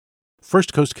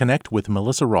First Coast Connect with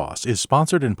Melissa Ross is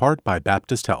sponsored in part by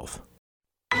Baptist Health.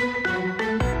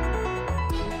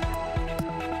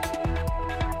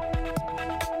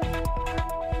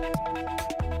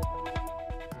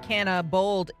 Can a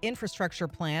bold infrastructure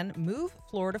plan move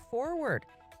Florida forward?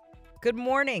 Good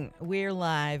morning. We're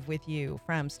live with you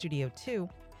from Studio 2.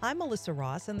 I'm Melissa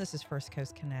Ross, and this is First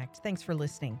Coast Connect. Thanks for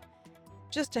listening.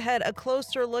 Just ahead, a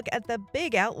closer look at the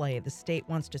big outlay the state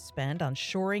wants to spend on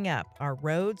shoring up our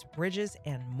roads, bridges,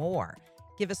 and more.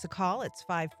 Give us a call. It's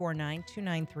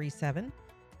 549-2937.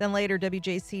 Then later,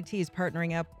 WJCT is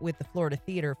partnering up with the Florida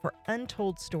Theater for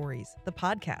Untold Stories, the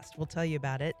podcast. We'll tell you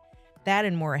about it. That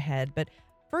and more ahead. But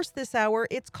first this hour,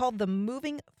 it's called the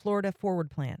Moving Florida Forward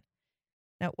Plan.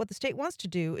 Now, what the state wants to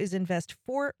do is invest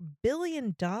 $4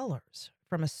 billion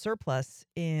from a surplus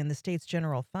in the state's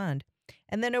general fund.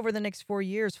 And then over the next 4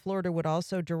 years, Florida would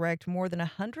also direct more than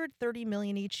 $130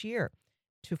 million each year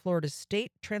to Florida's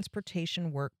State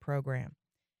Transportation Work Program.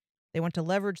 They want to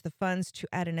leverage the funds to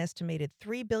add an estimated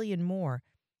 $3 billion more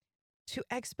to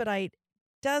expedite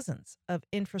dozens of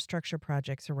infrastructure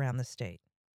projects around the state.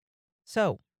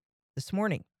 So, this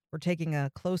morning, we're taking a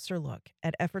closer look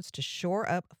at efforts to shore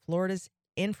up Florida's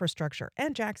infrastructure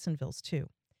and Jacksonville's too,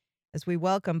 as we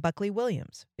welcome Buckley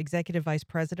Williams, Executive Vice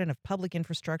President of Public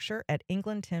Infrastructure at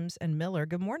England, Timms & Miller.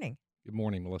 Good morning. Good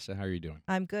morning, Melissa. How are you doing?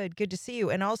 I'm good. Good to see you.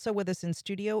 And also with us in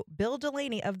studio, Bill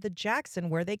Delaney of the Jackson,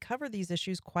 where they cover these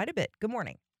issues quite a bit. Good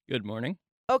morning. Good morning.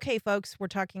 Okay, folks, we're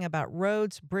talking about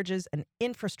roads, bridges, and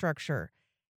infrastructure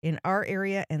in our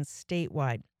area and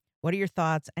statewide. What are your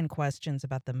thoughts and questions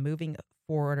about the Moving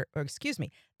Florida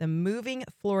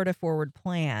Forward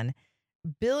Plan?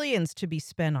 Billions to be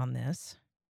spent on this.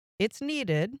 It's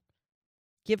needed.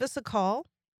 Give us a call.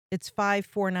 It's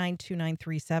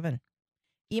 549-2937.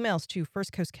 Emails to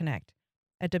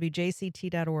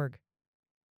firstcoastconnect@wjct.org.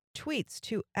 Tweets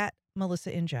to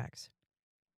 @MelissaInJax.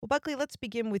 Well, Buckley, let's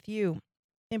begin with you.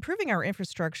 Improving our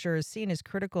infrastructure is seen as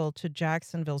critical to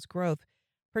Jacksonville's growth,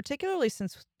 particularly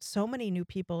since so many new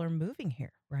people are moving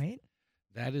here, right?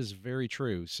 That is very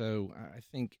true. So I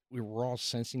think we're all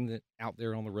sensing that out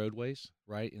there on the roadways,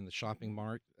 right, in the shopping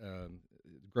mart,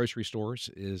 grocery stores,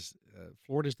 is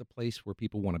Florida's the place where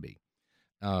people want to be.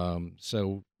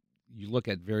 So you look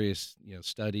at various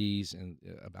studies and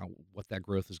about what that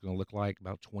growth is going to look like,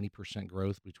 about 20%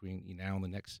 growth between now and the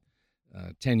next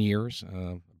 10 years,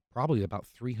 probably about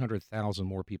 300,000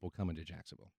 more people coming to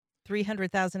Jacksonville.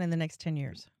 300,000 in the next 10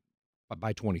 years.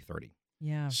 By 2030.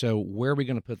 Yeah. So where are we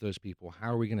going to put those people? How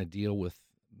are we going to deal with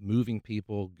moving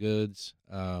people, goods,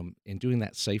 and doing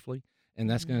that safely? And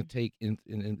that's going to take an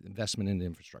investment in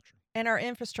infrastructure. And our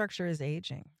infrastructure is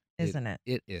aging, isn't it?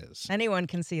 It is. Anyone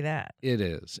can see that. It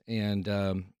is. And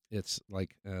it's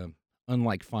like,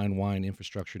 unlike fine wine,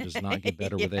 infrastructure does not get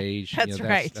better with age. That's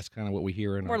right. That's kind of what we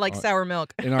hear in More like sour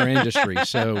milk in our industry.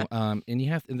 So, and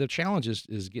the challenge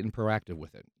is getting proactive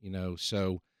with it.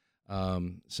 So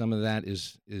some of that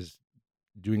is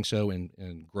doing so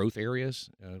in growth areas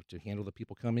to handle the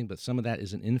people coming, but some of that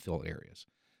is in infill areas.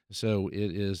 So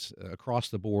it is across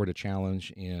the board a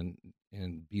challenge in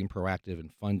being proactive in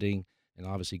funding and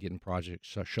obviously getting projects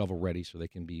shovel ready so they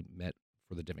can be met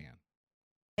for the demand.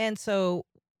 And so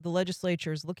the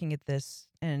legislature is looking at this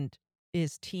and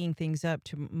is teeing things up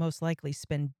to most likely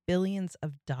spend billions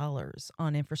of dollars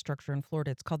on infrastructure in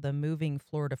Florida. It's called the Moving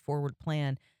Florida Forward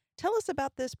Plan. Tell us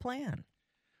about this plan.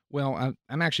 Well,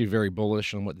 I'm actually very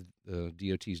bullish on what the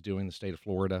DOT is doing in the state of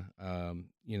Florida,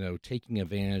 taking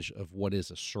advantage of what is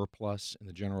a surplus in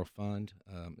the general fund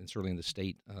and certainly in the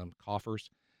state coffers.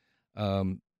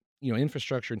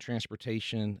 Infrastructure and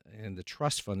transportation and the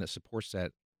trust fund that supports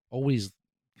that always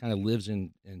kind of lives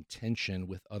in tension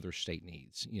with other state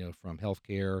needs, from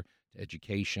healthcare to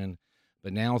education.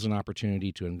 But now is an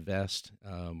opportunity to invest.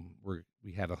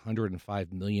 We have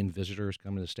 105 million visitors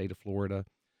coming to the state of Florida.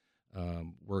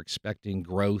 We're expecting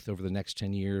growth over the next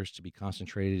 10 years to be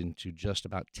concentrated into just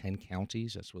about 10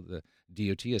 counties. That's what the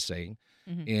DOT is saying.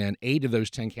 Mm-hmm. And 8 of those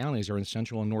 10 counties are in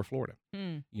Central and North Florida.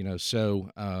 So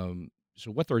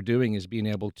what they're doing is being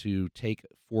able to take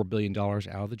 $4 billion out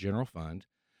of the general fund,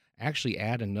 actually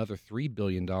add another $3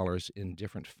 billion in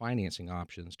different financing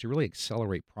options to really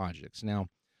accelerate projects. Now,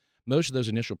 most of those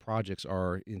initial projects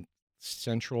are in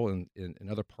Central and in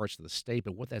other parts of the state,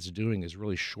 but what that's doing is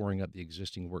really shoring up the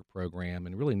existing work program,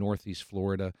 and really Northeast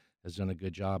Florida has done a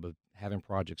good job of having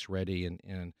projects ready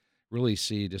and really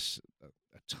see just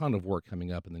a ton of work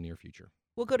coming up in the near future.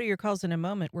 We'll go to your calls in a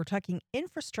moment. We're talking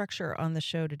infrastructure on the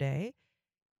show today.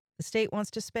 The state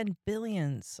wants to spend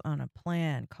billions on a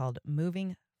plan called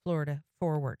Moving Florida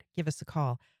Forward. Give us a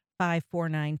call,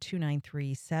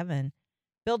 549-2937.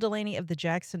 Phil Delaney of the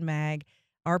Jackson Mag,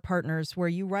 our partners, where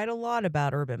you write a lot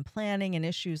about urban planning and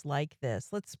issues like this.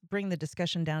 Let's bring the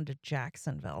discussion down to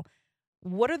Jacksonville.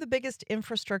 What are the biggest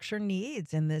infrastructure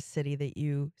needs in this city that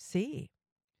you see?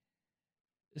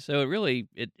 So it really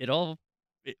it all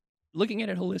it, looking at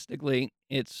it holistically,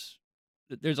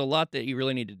 there's a lot that you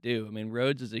really need to do. I mean,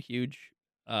 roads is a huge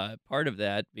part of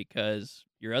that because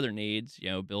your other needs,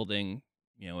 building,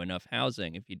 enough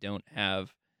housing. If you don't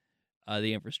have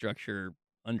the infrastructure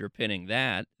underpinning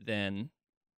that, then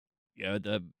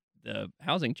the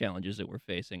housing challenges that we're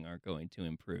facing aren't going to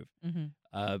improve. Hmm.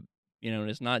 Uh, and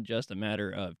it's not just a matter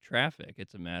of traffic;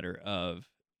 it's a matter of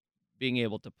being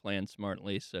able to plan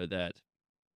smartly so that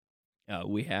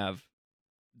we have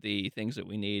the things that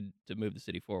we need to move the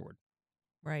city forward.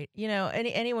 Right.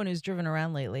 Anyone who's driven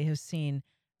around lately has seen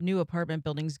new apartment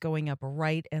buildings going up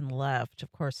right and left.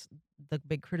 Of course, the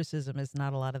big criticism is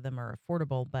not a lot of them are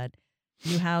affordable, but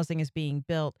new housing is being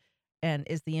built. And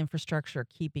is the infrastructure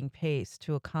keeping pace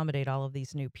to accommodate all of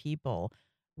these new people?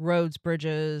 Roads,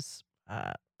 bridges,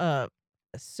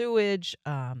 sewage,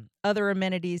 other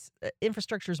amenities.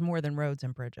 Infrastructure is more than roads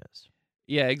and bridges.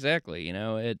 Yeah, exactly.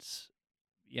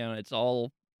 It's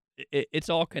all it's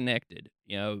all connected.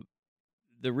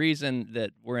 The reason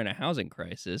that we're in a housing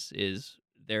crisis is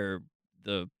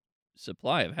the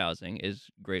supply of housing is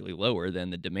greatly lower than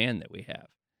the demand that we have.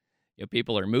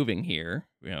 People are moving here,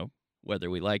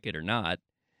 whether we like it or not,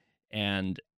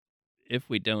 and if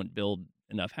we don't build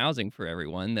enough housing for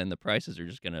everyone, then the prices are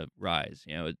just going to rise.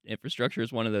 Infrastructure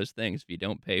is one of those things. If you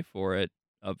don't pay for it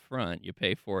up front, you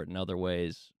pay for it in other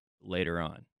ways later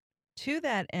on. To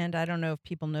that end, I don't know if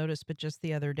people noticed, but just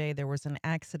the other day there was an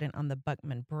accident on the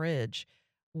Buckman Bridge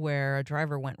where a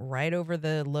driver went right over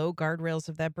the low guardrails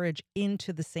of that bridge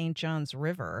into the St. Johns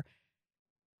River.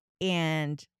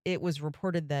 And it was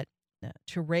reported that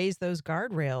to raise those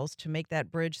guardrails to make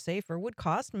that bridge safer would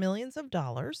cost millions of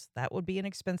dollars. That would be an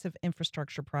expensive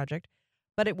infrastructure project,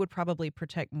 but it would probably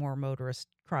protect more motorists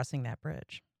crossing that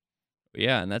bridge.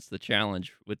 Yeah, and that's the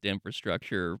challenge with the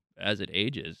infrastructure as it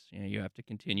ages. You have to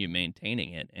continue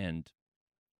maintaining it and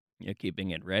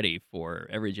keeping it ready for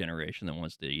every generation that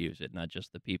wants to use it, not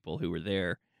just the people who were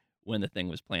there when the thing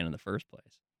was planned in the first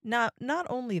place. Not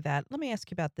only that, let me ask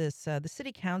you about this. The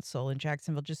city council in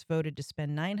Jacksonville just voted to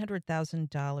spend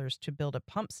 $900,000 to build a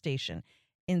pump station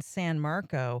in San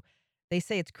Marco. They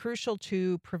say it's crucial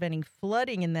to preventing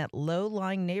flooding in that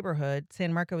low-lying neighborhood.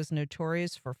 San Marco is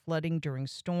notorious for flooding during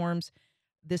storms.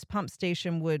 This pump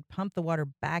station would pump the water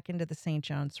back into the St.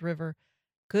 Johns River.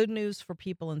 Good news for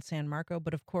people in San Marco,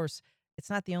 but of course, it's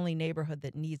not the only neighborhood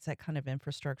that needs that kind of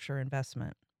infrastructure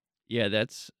investment. Yeah,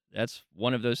 that's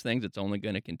one of those things that's only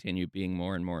going to continue being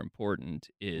more and more important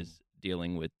is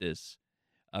dealing with this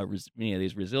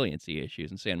these resiliency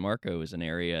issues. And San Marco is an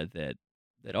area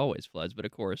that always floods, but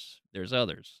of course there's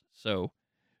others. So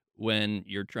when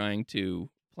you're trying to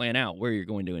plan out where you're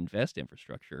going to invest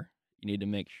infrastructure, you need to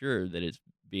make sure that it's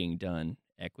being done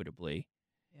equitably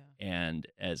Yeah. and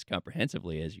as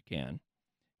comprehensively as you can,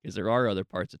 because there are other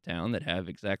parts of town that have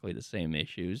exactly the same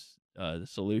issues. The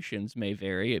solutions may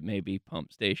vary. It may be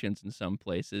pump stations in some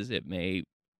places. It may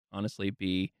honestly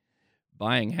be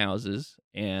buying houses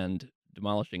and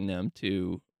demolishing them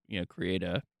to create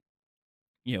a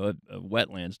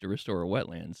wetlands to restore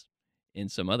wetlands in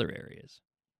some other areas.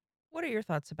 What are your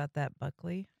thoughts about that,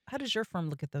 Buckley? How does your firm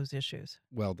look at those issues?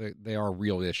 Well, they are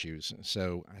real issues.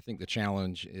 So I think the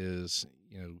challenge is,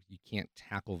 you can't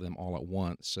tackle them all at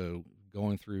once. So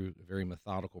going through a very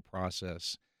methodical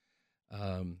process,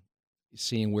 um,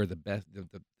 seeing where the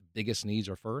biggest needs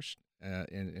are first,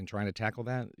 and trying to tackle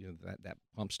that. That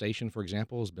pump station, for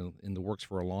example, has been in the works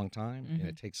for a long time, and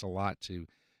it takes a lot to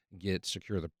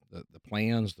secure the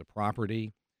plans, the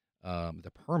property,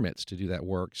 the permits to do that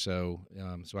work. So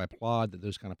I applaud that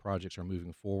those kind of projects are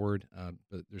moving forward.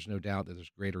 But there's no doubt that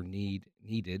there's greater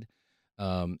needed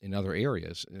in other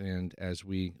areas. And as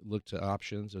we look to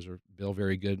options, those are, Bill,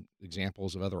 very good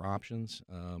examples of other options.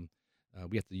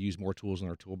 We have to use more tools in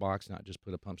our toolbox, not just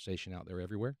put a pump station out there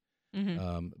everywhere.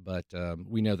 But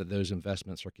we know that those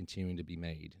investments are continuing to be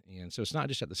made. And so it's not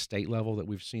just at the state level that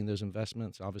we've seen those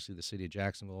investments. Obviously, the city of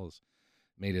Jacksonville has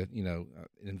made an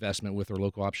investment with their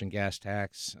local option gas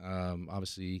tax.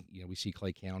 Obviously, we see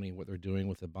Clay County and what they're doing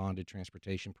with the bonded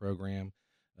transportation program.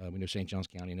 We know St. Johns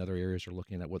County and other areas are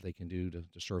looking at what they can do to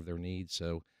serve their needs.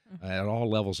 So at all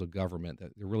levels of government,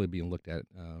 that they're really being looked at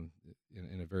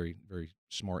in a very, very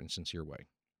smart and sincere way.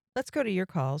 Let's go to your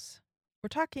calls. We're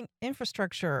talking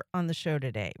infrastructure on the show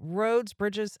today, roads,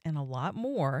 bridges, and a lot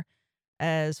more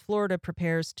as Florida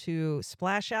prepares to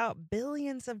splash out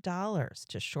billions of dollars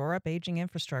to shore up aging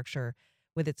infrastructure.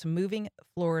 with its Moving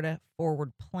Florida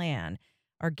Forward plan.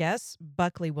 Our guests,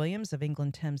 Buckley Williams of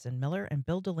England, Thames and Miller, and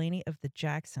Bill Delaney of the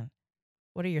Jackson.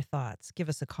 What are your thoughts? Give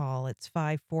us a call. It's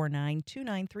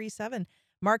 549-2937.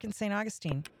 Mark in St.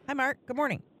 Augustine. Hi, Mark. Good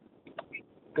morning.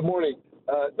 Good morning.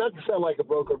 Not to sound like a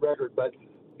broken record, but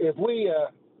if we,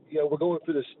 we're going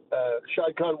through this,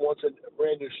 Shad Khan wants a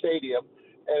brand new stadium,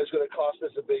 and it's going to cost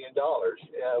us $1 billion.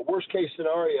 Worst case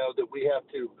scenario that we have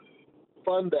to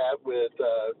fund that with,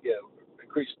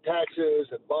 increased taxes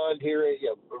and bond hearing,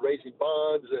 raising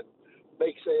bonds and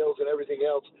bake sales and everything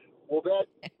else. Will that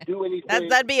do anything?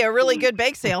 That'd be a really good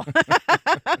bake sale.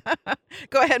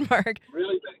 Go ahead, Mark.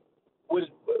 Really? Would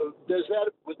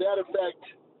that affect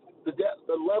the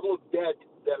level of debt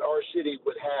that our city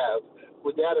would have?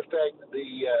 Would that affect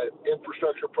the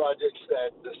infrastructure projects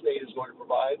that the state is going to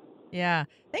provide? Yeah.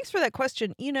 Thanks for that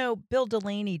question. Bill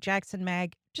Delaney, Jackson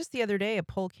Mag, just the other day, a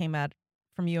poll came out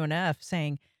from UNF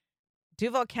saying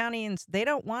Duval Countyans, they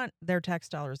don't want their tax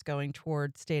dollars going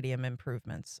toward stadium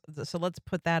improvements. So let's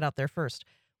put that out there first.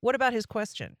 What about his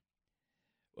question?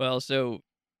 Well, so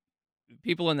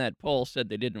people in that poll said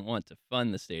they didn't want to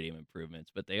fund the stadium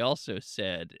improvements, but they also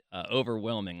said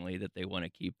overwhelmingly that they want to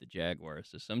keep the Jaguars.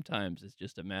 So sometimes it's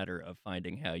just a matter of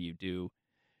finding how you do,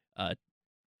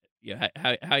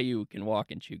 how you can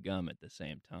walk and chew gum at the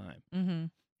same time. Mm-hmm.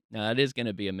 Now, that is going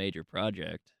to be a major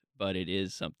project, but it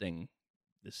is something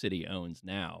the city owns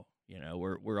now.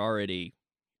 We're already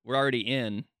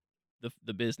in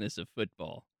the business of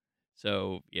football.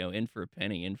 So, in for a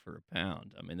penny, in for a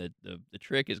pound. I mean, the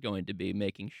trick is going to be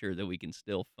making sure that we can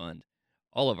still fund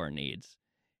all of our needs,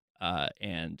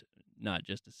 and not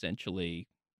just essentially,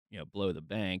 blow the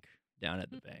bank down at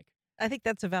the bank. I think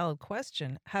that's a valid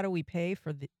question. How do we pay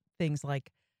for the things like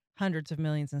hundreds of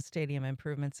millions in stadium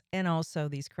improvements and also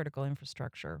these critical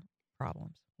infrastructure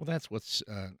problems? Well, that's what's,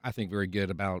 I think, very good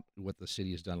about what the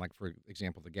city has done. Like, for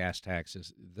example, the gas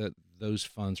taxes, those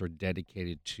funds are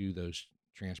dedicated to those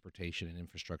transportation and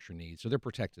infrastructure needs. So they're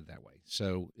protected that way.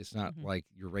 So it's not like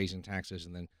you're raising taxes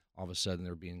and then all of a sudden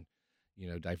they're being,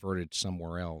 diverted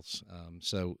somewhere else.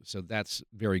 So that's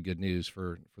very good news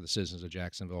for the citizens of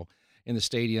Jacksonville. In the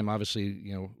stadium, obviously,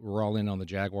 we're all in on the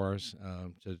Jaguars,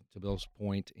 to Bill's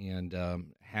point, and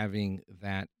having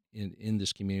that in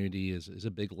this community is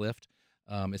a big lift.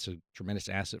 It's a tremendous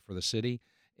asset for the city,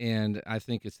 and I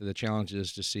think the challenge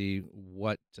is to see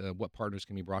what partners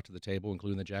can be brought to the table,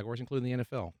 including the Jaguars, including the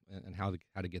NFL, and how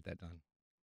to get that done.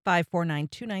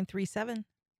 549-2937.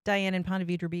 Diane in Ponte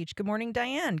Vedra Beach. Good morning,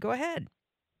 Diane. Go ahead.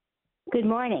 Good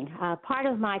morning. Part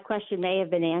of my question may have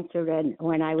been answered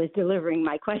when I was delivering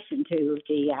my question to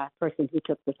the person who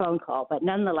took the phone call, but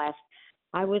nonetheless,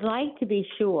 I would like to be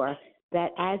sure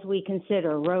that as we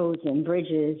consider roads and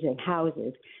bridges and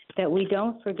houses, that we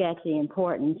don't forget the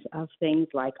importance of things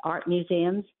like art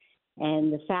museums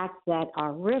and the fact that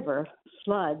our river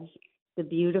floods the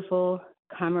beautiful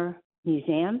Kummer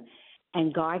Museum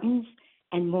and gardens,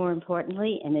 and more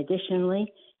importantly and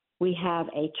additionally, we have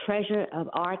a treasure of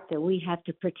art that we have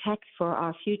to protect for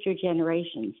our future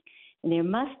generations. And there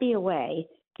must be a way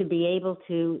to be able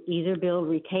to either build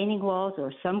retaining walls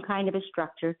or some kind of a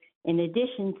structure in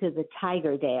addition to the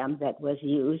Tiger Dam that was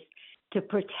used to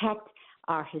protect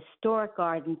our historic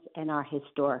gardens and our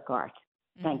historic art.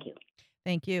 Thank you.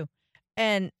 Thank you.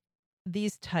 And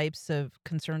these types of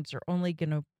concerns are only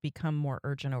going to become more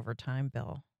urgent over time,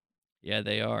 Bill. Yeah,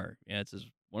 they are. Yeah, it's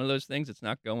one of those things that's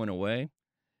not going away.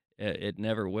 It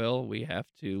never will. We have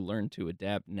to learn to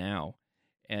adapt now.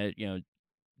 And,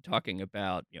 talking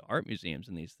about art museums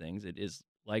and these things, it is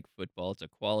like football. It's a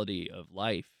quality of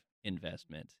life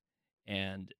investment.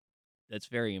 And that's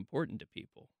very important to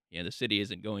people. The city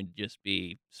isn't going to just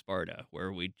be Sparta,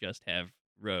 where we just have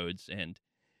roads and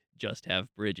just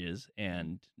have bridges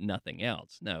and nothing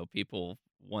else. No, people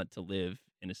want to live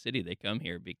in a city. They come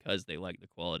here because they like the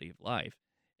quality of life.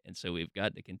 And so we've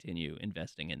got to continue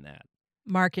investing in that.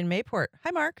 Mark in Mayport.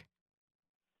 Hi, Mark.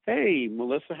 Hey,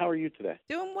 Melissa, how are you today?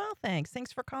 Doing well, thanks.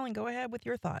 Thanks for calling. Go ahead with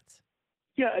your thoughts.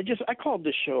 Yeah, I called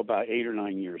this show about 8 or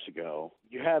 9 years ago.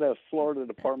 You had a Florida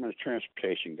Department of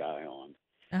Transportation guy on.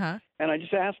 Uh-huh. And I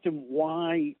just asked him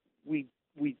why we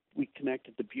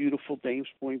connected the beautiful Dames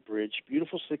Point Bridge,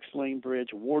 beautiful 6-lane bridge,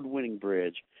 award-winning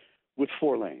bridge, with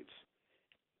 4 lanes.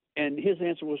 And his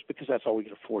answer was because that's all we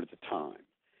could afford at the time.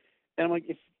 And I'm like,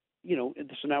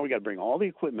 so now we got to bring all the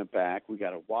equipment back. We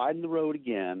got to widen the road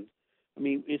again. I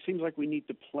mean, it seems like we need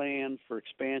to plan for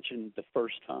expansion the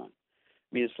first time.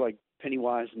 I mean, it's like penny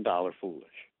wise and dollar foolish.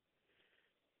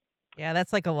 Yeah,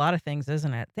 that's like a lot of things,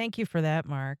 isn't it? Thank you for that,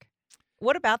 Mark.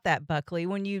 What about that, Buckley?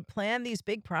 When you plan these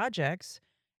big projects,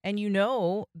 and you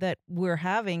know that we're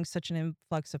having such an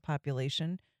influx of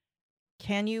population,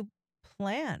 can you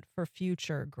plan for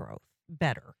future growth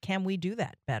better? Can we do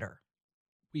that better?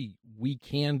 We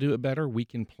can do it better. We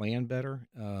can plan better,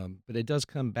 but it does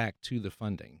come back to the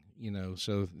funding.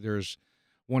 So there's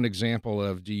one example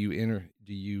of do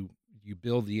you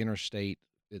build the interstate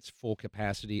its full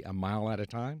capacity a mile at a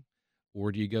time,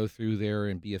 or do you go through there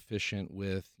and be efficient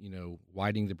with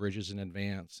widening the bridges in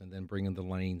advance and then bringing the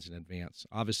lanes in advance?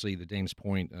 Obviously, the Dames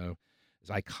Point is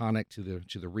iconic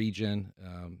to the region.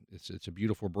 It's a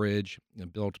beautiful bridge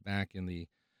built back in the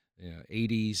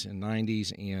 80s and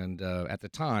 90s, and at the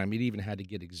time, it even had to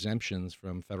get exemptions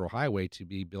from Federal Highway to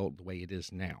be built the way it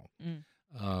is now.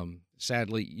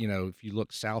 Sadly, if you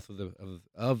look south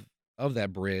of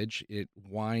that bridge, it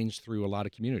winds through a lot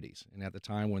of communities, and at the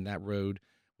time when that road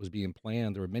was being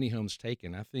planned, there were many homes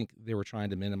taken. I think they were trying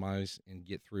to minimize and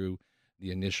get through the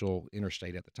initial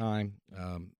interstate at the time,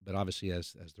 but obviously,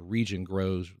 as the region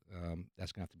grows,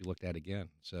 that's going to have to be looked at again.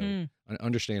 So,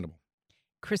 understandable.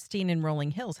 Christine in Rolling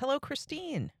Hills. Hello,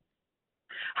 Christine.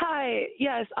 Hi.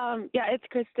 Yes. It's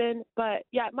Kristen. But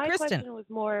my Kristen. question was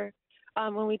more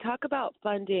when we talk about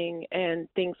funding and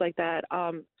things like that.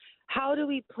 How do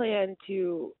we plan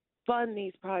to fund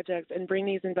these projects and bring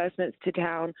these investments to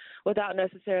town without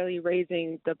necessarily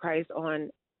raising the price on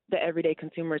the everyday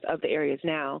consumers of the areas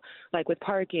now? Like with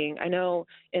parking, I know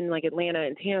in like Atlanta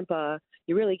and Tampa,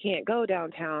 you really can't go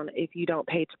downtown if you don't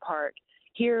pay to park.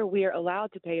 Here, we're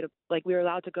allowed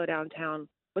to go downtown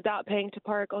without paying to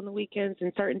park on the weekends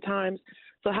and certain times.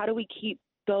 So how do we keep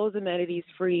those amenities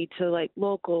free to like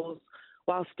locals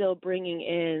while still bringing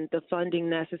in the funding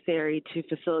necessary to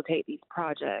facilitate these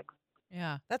projects?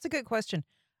 Yeah, that's a good question.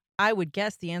 I would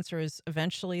guess the answer is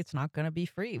eventually it's not going to be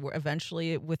free.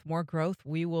 Eventually, with more growth,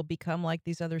 we will become like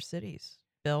these other cities.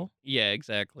 Bill? Yeah,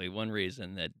 exactly. One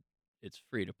reason that it's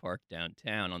free to park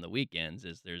downtown on the weekends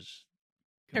is there's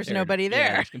nobody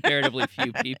there. There's comparatively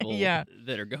few people Yeah.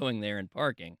 that are going there and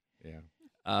parking. Yeah.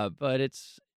 But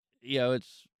it's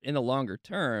it's in the longer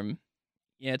term.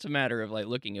 Yeah, it's a matter of like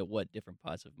looking at what different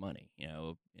pots of money.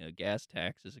 Gas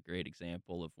tax is a great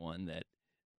example of one that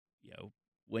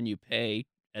when you pay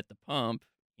at the pump,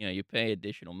 you pay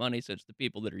additional money. So it's the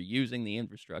people that are using the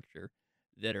infrastructure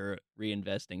that are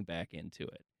reinvesting back into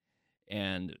it.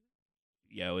 And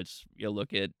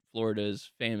look at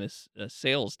Florida's famous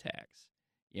sales tax.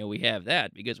 We have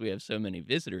that because we have so many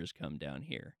visitors come down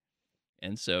here.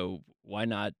 And so why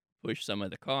not push some of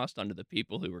the cost onto the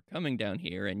people who are coming down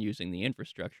here and using the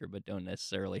infrastructure but don't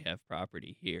necessarily have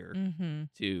property here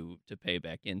to pay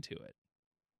back into it?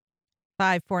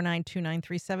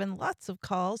 5492937. Lots of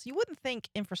calls. You wouldn't think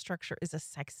infrastructure is a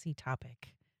sexy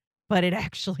topic, but it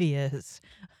actually is.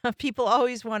 People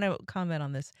always want to comment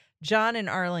on this. John in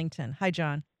Arlington. Hi,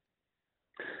 John.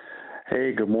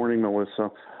 Hey, good morning, Melissa.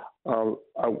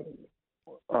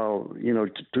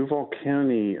 Duval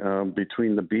County,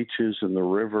 between the beaches and the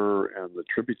river and the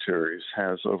tributaries,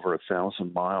 has over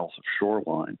 1,000 miles of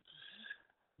shoreline.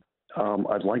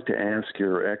 I'd like to ask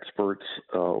your experts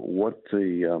what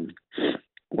the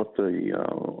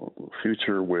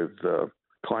future with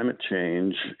climate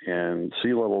change and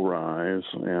sea level rise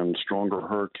and stronger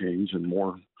hurricanes and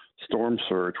more storm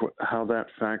surge, how that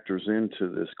factors into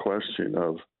this question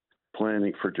of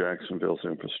planning for Jacksonville's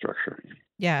infrastructure.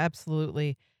 Yeah,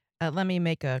 absolutely. Let me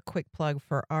make a quick plug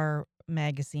for our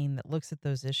magazine that looks at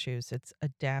those issues. It's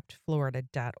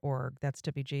adaptflorida.org. That's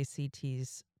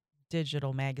WJCT's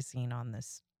digital magazine on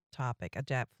this topic,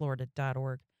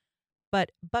 adaptflorida.org.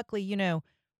 But Buckley,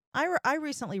 I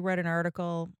recently read an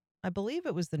article, I believe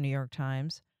it was the New York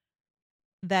Times,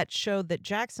 that showed that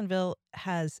Jacksonville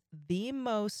has the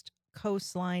most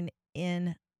coastline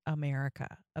in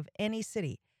America of any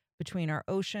city, between our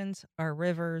oceans, our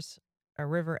rivers, our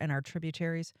river and our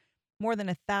tributaries. More than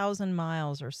 1,000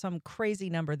 miles, or some crazy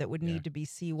number that would need to be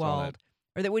seawalled,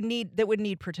 or that would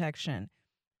need protection.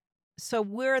 So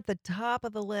we're at the top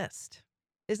of the list.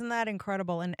 Isn't that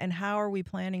incredible? And how are we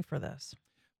planning for this?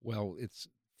 Well, it's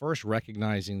first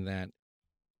recognizing that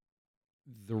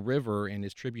the river and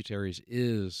its tributaries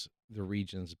is the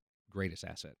region's greatest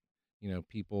asset.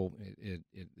 People, it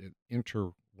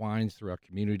intertwines through our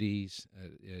communities.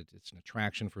 It's an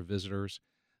attraction for visitors.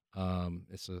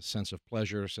 It's a sense of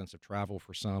pleasure, a sense of travel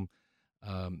for some.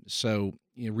 So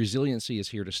resiliency is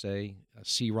here to stay.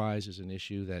 Sea rise is an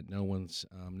issue that no one's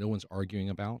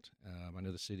arguing about. I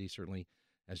know the city certainly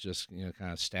has just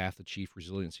kind of staffed the chief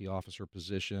resiliency officer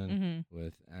position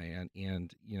with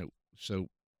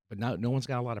but no one's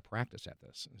got a lot of practice at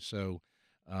this. So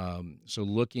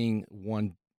looking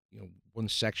one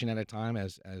section at a time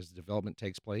as development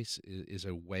takes place is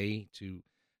a way to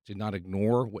to not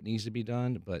ignore what needs to be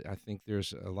done, but I think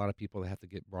there's a lot of people that have to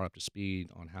get brought up to speed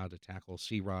on how to tackle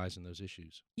sea rise and those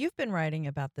issues. You've been writing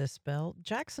about this, Bill.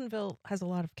 Jacksonville has a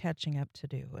lot of catching up to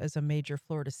do as a major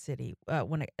Florida city.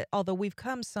 Although we've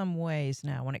come some ways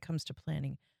now when it comes to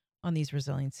planning on these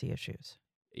resiliency issues.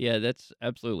 Yeah, that's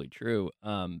absolutely true.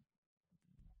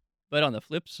 But on the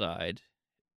flip side,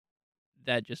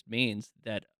 that just means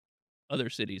that other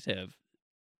cities have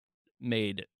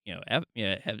made, have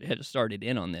started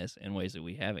in on this in ways that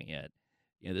we haven't yet.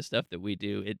 The stuff that we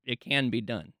do, it can be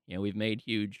done. We've made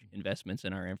huge investments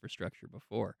in our infrastructure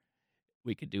before.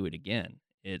 We could do it again.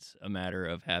 It's a matter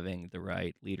of having the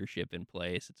right leadership in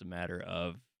place. It's a matter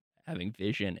of having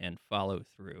vision and follow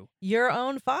through. Your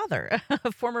own father,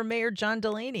 former Mayor John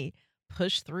Delaney,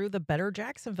 pushed through the Better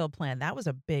Jacksonville plan. That was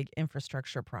a big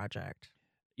infrastructure project.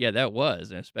 Yeah, that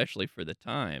was, and especially for the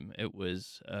time, it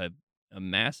was a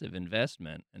massive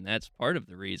investment, and that's part of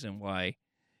the reason why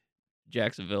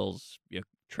Jacksonville's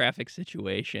traffic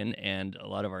situation and a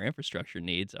lot of our infrastructure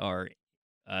needs are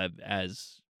in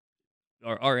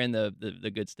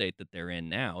the good state that they're in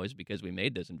now, is because we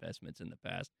made those investments in the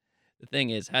past. The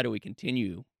thing is, how do we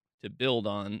continue to build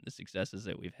on the successes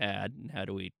that we've had, and how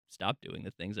do we stop doing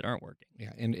the things that aren't working?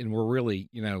 Yeah, and we're really,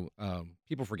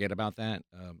 people forget about that.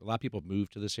 A lot of people move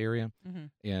to this area,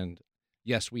 and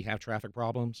yes, we have traffic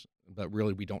problems, but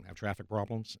really we don't have traffic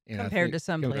problems. And compared to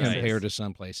some places. Compared to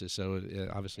some places. So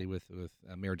obviously with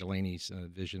Mayor Delaney's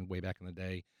vision way back in the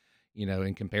day,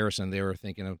 in comparison, they were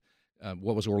thinking of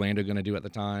what was Orlando going to do at the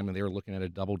time, and they were looking at a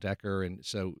double-decker. And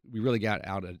so we really got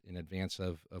out in advance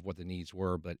of what the needs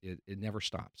were, but it never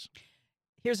stops.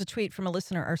 Here's a tweet from a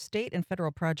listener. Are state and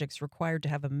federal projects required to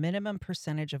have a minimum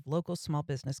percentage of local small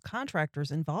business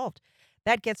contractors involved?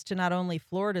 That gets to not only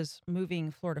Florida's Moving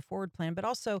Florida Forward plan, but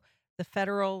also the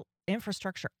Federal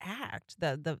Infrastructure Act,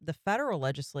 the federal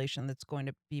legislation that's going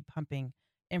to be pumping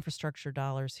infrastructure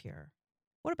dollars here.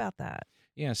 What about that?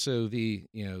 Yeah, so the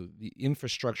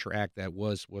Infrastructure Act that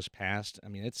was passed, I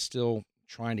mean, it's still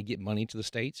trying to get money to the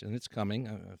states, and it's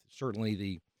coming. Certainly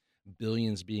the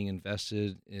billions being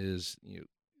invested is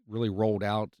really rolled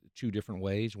out two different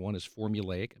ways. One is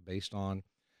formulaic, based on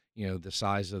the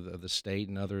size of the state,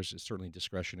 and others is certainly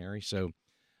discretionary. So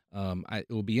it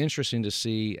will be interesting to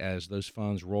see, as those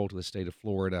funds roll to the state of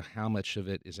Florida, how much of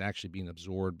it is actually being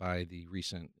absorbed by the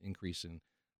recent increase in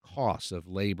costs of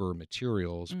labor,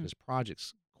 materials, because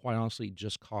projects, quite honestly,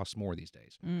 just cost more these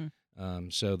days.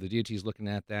 So the DOT is looking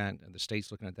at that, and the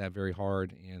state's looking at that very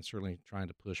hard, and certainly trying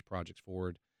to push projects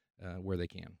forward where they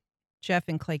can. Jeff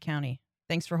in Clay County.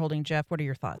 Thanks for holding, Jeff. What are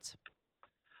your thoughts?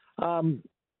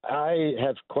 I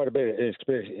have quite a bit of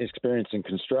experience in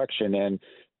construction, and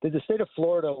did the state of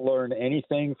Florida learn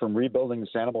anything from rebuilding the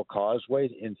Sanibel Causeway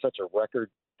in such a record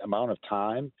amount of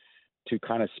time to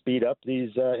kind of speed up these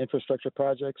infrastructure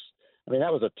projects? I mean,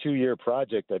 that was a 2-year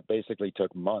project that basically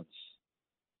took months.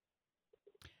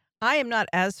 I am not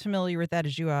as familiar with that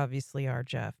as you obviously are,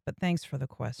 Jeff, but thanks for the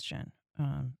question.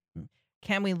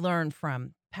 Can we learn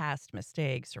from past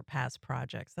mistakes or past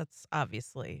projects? That's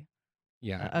obviously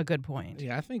a good point.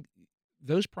 Yeah, I think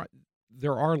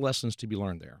there are lessons to be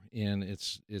learned there, and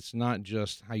it's not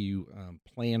just how you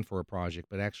plan for a project,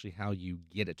 but actually how you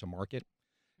get it to market,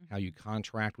 how you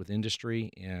contract with industry.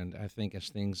 And I think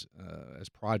as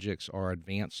projects are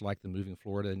advanced, like the Moving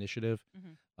Florida initiative,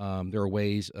 there are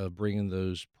ways of bringing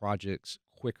those projects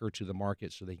quicker to the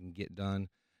market so they can get done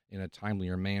in a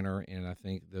timelier manner. And I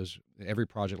think every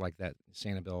project like that,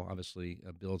 Sanibel obviously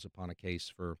builds upon a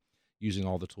case for using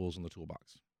all the tools in the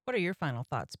toolbox. What are your final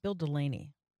thoughts? Bill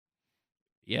Delaney.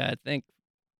 Yeah, I think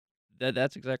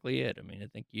that's exactly it. I mean, I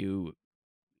think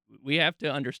we have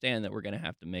to understand that we're going to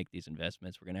have to make these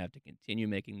investments. We're going to have to continue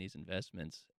making these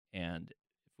investments. And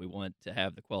if we want to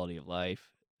have the quality of life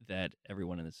that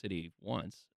everyone in the city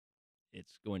wants,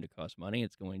 it's going to cost money.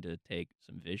 It's going to take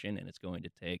some vision, and it's going to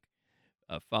take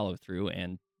follow through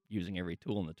and using every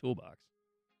tool in the toolbox.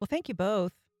 Well, thank you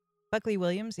both. Buckley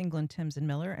Williams, England, Timms, and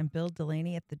Miller, and Bill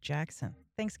Delaney at the Jackson.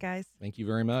 Thanks, guys. Thank you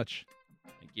very much.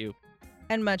 Thank you.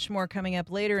 And much more coming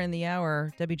up later in the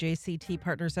hour. WJCT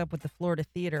partners up with the Florida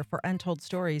Theater for Untold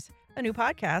Stories, a new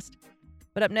podcast.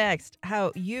 But up next,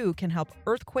 how you can help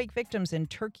earthquake victims in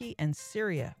Turkey and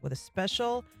Syria with a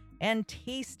special and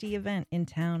tasty event in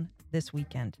town this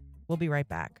weekend. We'll be right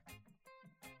back.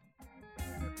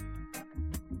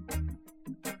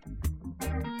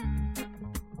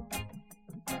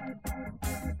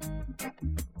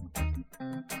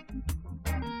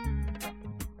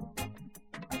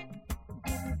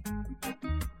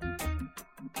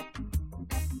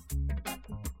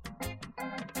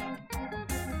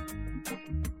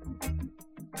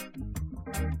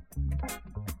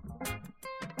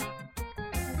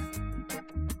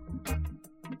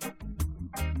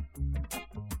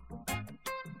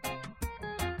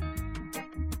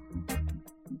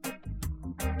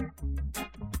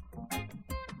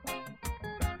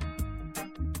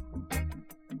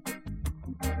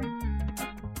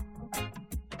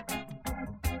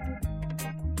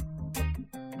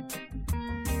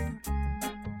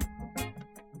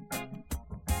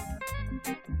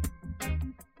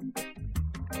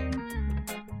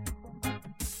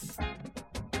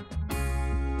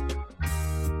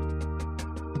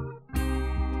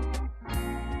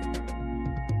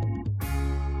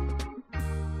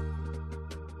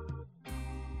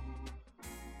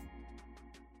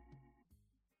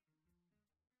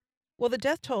 Well, the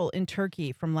death toll in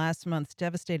Turkey from last month's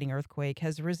devastating earthquake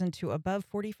has risen to above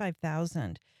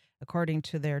 45,000, according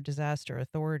to their disaster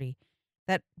authority.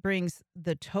 That brings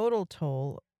the total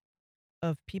toll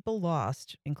of people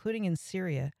lost, including in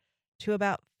Syria, to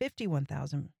about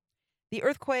 51,000. The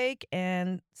earthquake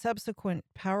and subsequent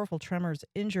powerful tremors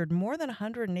injured more than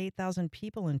 108,000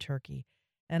 people in Turkey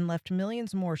and left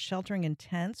millions more sheltering in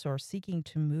tents or seeking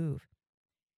to move.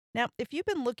 Now, if you've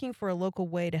been looking for a local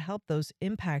way to help those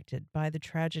impacted by the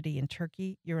tragedy in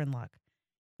Turkey, you're in luck.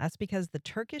 That's because the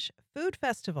Turkish Food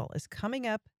Festival is coming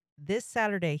up this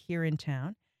Saturday here in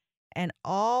town, and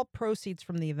all proceeds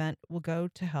from the event will go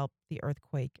to help the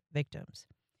earthquake victims.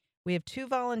 We have two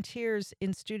volunteers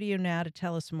in studio now to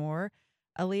tell us more,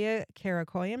 Aliyah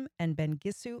Karakoyim and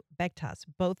Bengisu Bektas,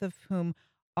 both of whom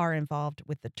are involved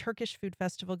with the Turkish Food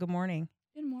Festival. Good morning.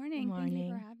 Good morning. Thank you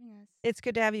for having us. It's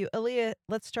good to have you. Aliyah,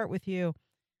 let's start with you.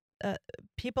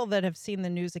 People that have seen the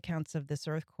news accounts of this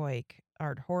earthquake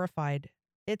are horrified.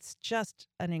 It's just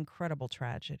an incredible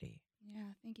tragedy.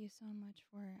 Yeah, thank you so much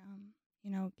for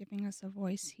giving us a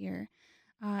voice here.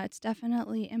 It's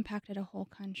definitely impacted a whole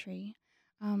country.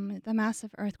 The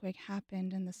massive earthquake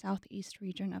happened in the southeast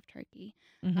region of Turkey,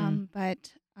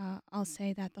 but I'll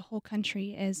say that the whole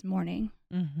country is mourning.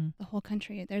 The whole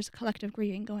country, there's collective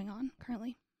grieving going on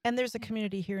currently. And there's a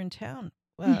community here in town,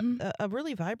 a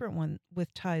really vibrant one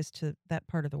with ties to that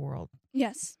part of the world.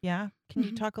 Yes. Yeah? Can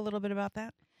you talk a little bit about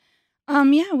that?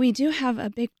 Yeah, we do have a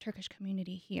big Turkish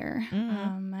community here,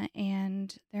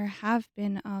 and there have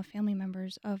been family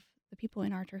members of the people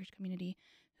in our Turkish community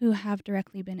who have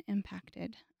directly been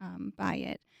impacted by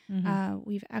it.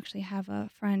 We've actually have a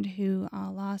friend who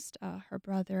lost her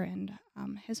brother and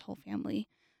his whole family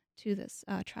to this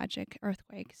tragic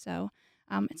earthquake. So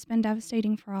it's been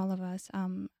devastating for all of us.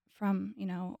 From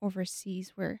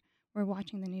overseas, we're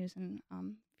watching the news and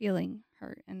feeling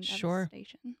hurt and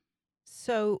devastation.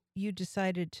 So you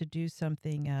decided to do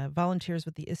something. Volunteers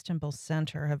with the Istanbul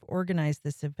Center have organized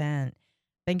this event.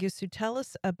 Bengisu, tell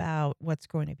us about what's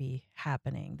going to be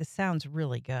happening. This sounds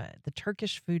really good. The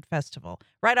Turkish Food Festival.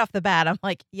 Right off the bat, I'm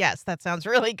like, yes, that sounds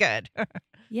really good.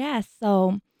 Yes.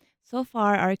 So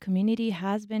far, our community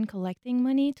has been collecting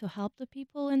money to help the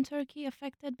people in Turkey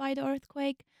affected by the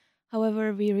earthquake.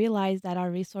 However, we realize that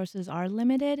our resources are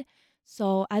limited.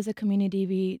 So as a community,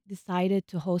 we decided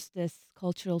to host this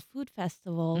cultural food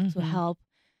festival to help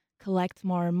collect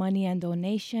more money and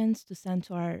donations to send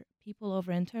to our people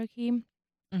over in Turkey.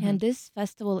 And this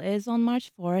festival is on March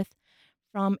 4th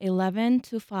from 11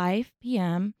 to 5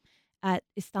 p.m. at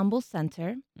Istanbul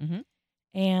Center.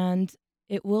 And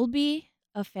it will be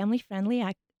a family-friendly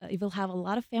it will have a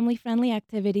lot of family-friendly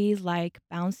activities like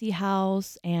bouncy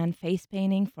house and face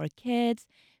painting for kids.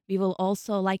 We will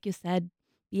also, like you said,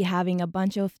 be having a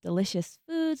bunch of delicious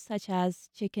foods such as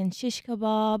chicken shish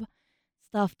kebab,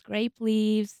 stuffed grape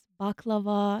leaves,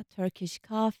 baklava, Turkish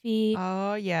coffee.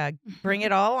 Oh, yeah. Bring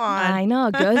it all on. I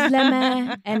know,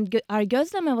 gözleme. And our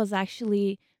gözleme was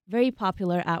actually very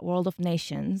popular at World of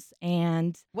Nations.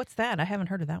 And what's that? I haven't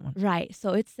heard of that one. Right.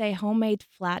 So it's a homemade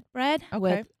flatbread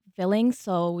with fillings.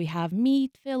 So we have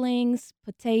meat fillings,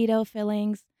 potato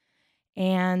fillings.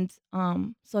 And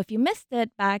so if you missed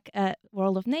it back at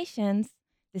World of Nations,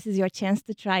 this is your chance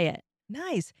to try it.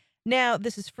 Nice. Now,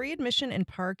 this is free admission and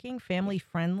parking, family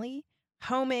friendly,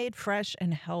 homemade, fresh,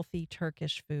 and healthy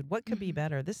Turkish food. What could be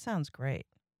better? This sounds great.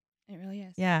 It really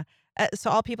is. Yeah. So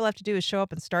all people have to do is show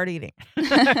up and start eating,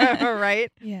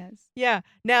 right? Yes. Yeah.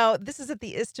 Now, this is at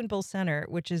the Istanbul Center,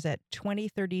 which is at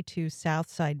 2032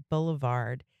 Southside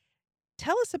Boulevard.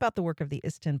 Tell us about the work of the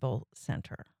Istanbul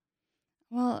Center.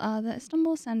 Well, the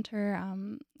Istanbul Center,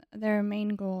 their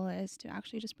main goal is to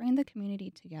actually just bring the community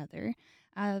together.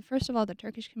 First of all, the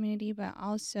Turkish community, but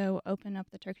also open up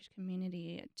the Turkish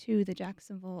community to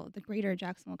the greater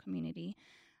Jacksonville community.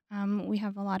 We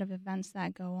have a lot of events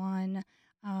that go on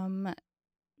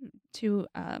to,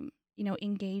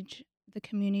 engage the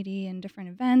community in different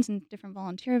events and different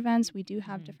volunteer events. We do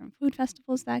have different food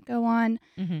festivals that go on.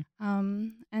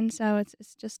 And so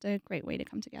it's just a great way to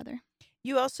come together.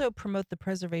 You also promote the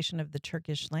preservation of the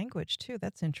Turkish language too.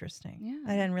 That's interesting. Yeah,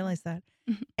 I didn't realize that.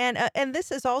 And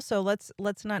this is also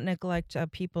let's not neglect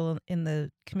people in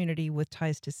the community with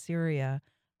ties to Syria.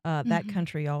 That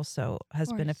country also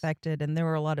has been affected, and there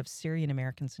were a lot of Syrian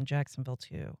Americans in Jacksonville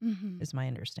too, is my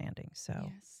understanding. So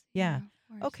yes. yeah.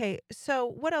 Okay. So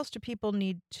what else do people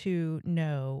need to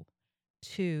know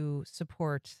to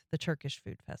support the Turkish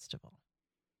Food Festival?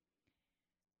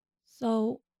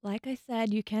 So, like I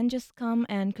said, you can just come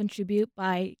and contribute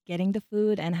by getting the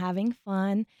food and having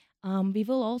fun. We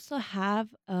will also have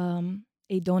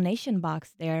a donation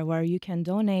box there where you can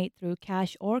donate through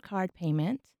cash or card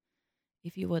payment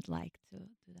if you would like to do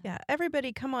that. Yeah,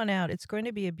 everybody come on out. It's going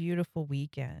to be a beautiful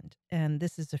weekend. And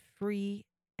this is a free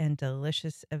and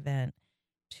delicious event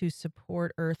to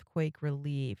support earthquake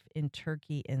relief in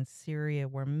Turkey and Syria,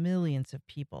 where millions of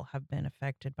people have been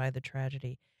affected by the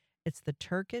tragedy. It's the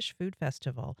Turkish Food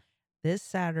Festival this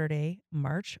Saturday,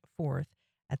 March 4th,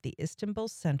 at the Istanbul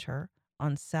Center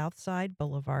on Southside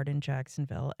Boulevard in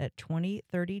Jacksonville at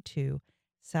 2032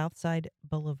 Southside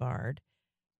Boulevard.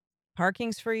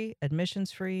 Parking's free,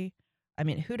 admission's free. I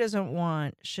mean, who doesn't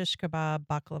want shish kebab,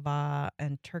 baklava,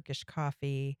 and Turkish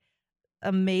coffee?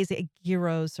 Amazing.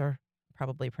 Gyros, or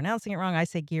probably pronouncing it wrong. I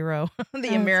say gyro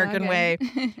the American way.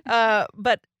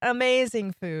 But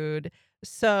amazing food.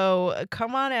 So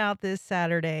come on out this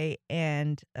Saturday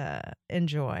and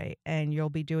enjoy, and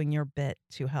you'll be doing your bit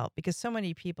to help, because so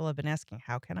many people have been asking,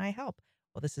 how can I help?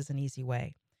 Well, this is an easy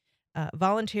way.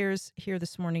 Volunteers here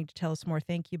this morning to tell us more.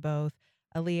 Thank you both.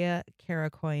 Aliyah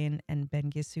Karakoyan and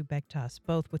Bengisu Bektas,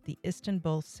 both with the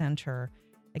Istanbul Center.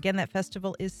 Again, that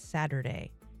festival is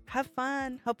Saturday. Have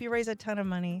fun. Hope you raise a ton of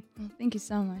money. Well, thank you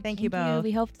so much. Thank you both.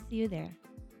 We hope to see you there.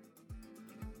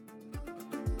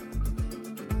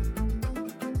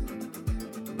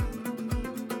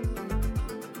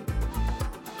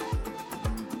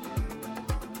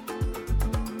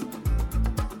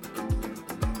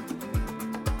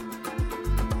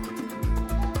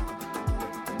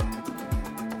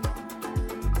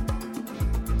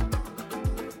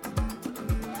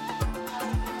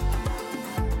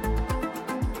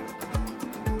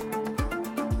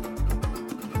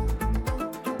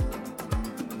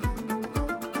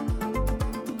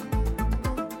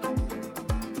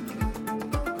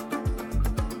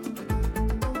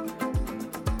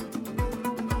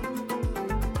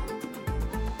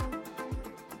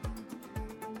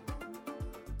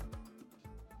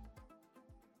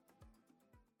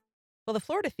 Well, the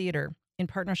Florida Theater, in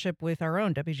partnership with our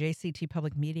own WJCT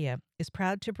Public Media, is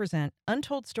proud to present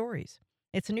Untold Stories.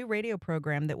 It's a new radio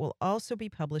program that will also be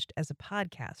published as a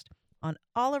podcast on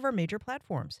all of our major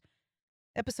platforms.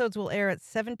 Episodes will air at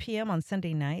 7 p.m. on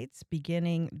Sunday nights,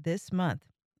 beginning this month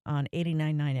on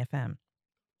 89.9 FM.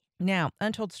 Now,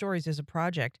 Untold Stories is a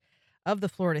project of the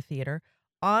Florida Theater,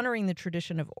 honoring the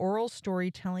tradition of oral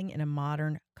storytelling in a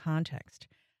modern context.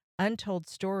 Untold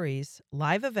Stories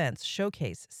live events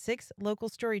showcase 6 local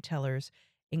storytellers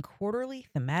in quarterly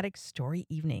thematic story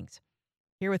evenings.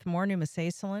 Here with more, Numa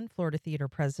Saisalan, Florida Theater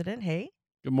President. Hey.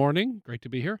 Good morning. Great to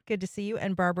be here. Good to see you.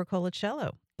 And Barbara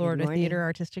Colacello, Florida Theater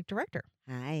Artistic Director.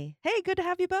 Hi. Hey, good to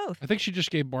have you both. I think she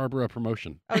just gave Barbara a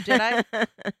promotion. Oh, did I?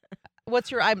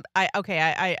 What's your? I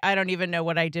don't even know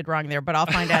what I did wrong there, but I'll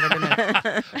find out in a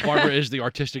minute. Barbara is the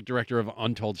artistic director of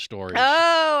Untold Stories.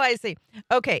 Oh, I see.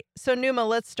 Okay, so Numa,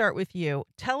 let's start with you.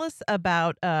 Tell us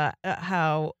about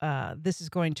how this is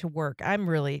going to work. I'm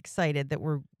really excited that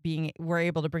we're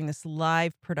able to bring this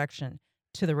live production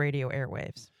to the radio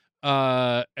airwaves.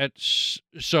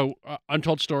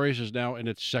 Untold Stories is now in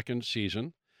its 2nd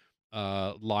season,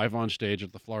 live on stage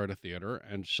at the Florida Theater,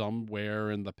 and somewhere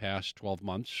in the past 12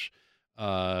 months,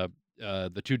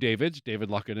 the two Davids, David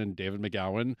Lucken and David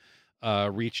McGowan,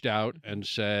 reached out and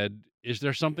said, is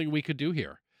there something we could do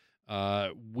here?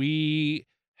 We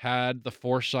had the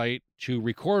foresight to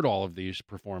record all of these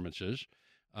performances.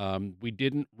 We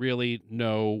didn't really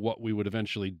know what we would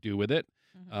eventually do with it,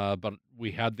 but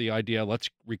we had the idea, let's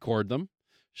record them.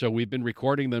 So we've been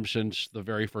recording them since the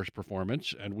very first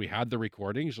performance, and we had the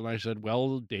recordings, and I said,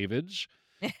 well, Davids,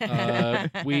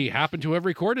 we happen to have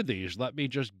recorded these. Let me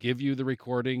just give you the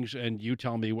recordings, and you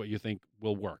tell me what you think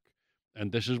will work.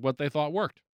 And this is what they thought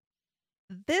worked.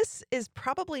 This is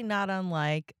probably not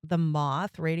unlike the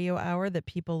Moth radio hour that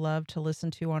people love to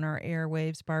listen to on our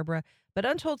airwaves, Barbara, but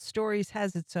Untold Stories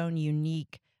has its own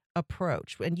unique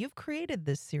approach, and you've created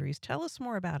this series. Tell us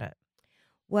more about it.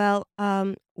 Well,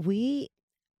 we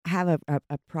have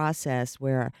a process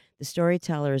where the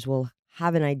storytellers will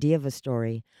have an idea of a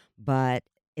story, but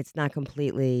it's not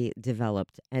completely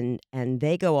developed. And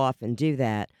they go off and do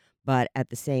that, but at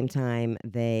the same time,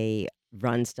 they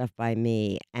run stuff by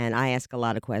me, and I ask a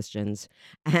lot of questions,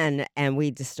 and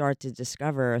we just start to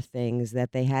discover things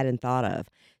that they hadn't thought of.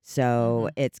 So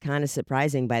it's kind of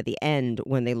surprising by the end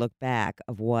when they look back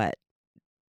of what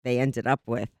they ended up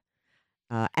with.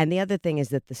 And the other thing is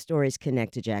that the stories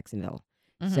connect to Jacksonville.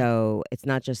 So it's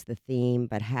not just the theme,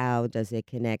 but how does it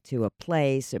connect to a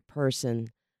place, a person,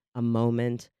 a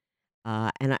moment,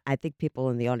 And I think people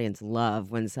in the audience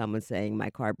love when someone's saying my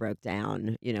car broke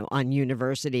down, on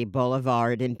University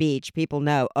Boulevard and Beach. People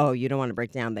know, oh, you don't want to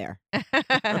break down there.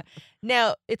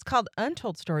 Now, it's called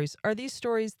Untold Stories. Are these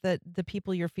stories that the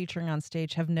people you're featuring on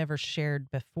stage have never shared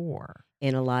before?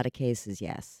 In a lot of cases,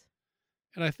 yes.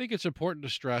 And I think it's important to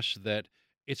stress that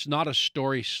it's not a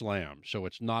story slam, so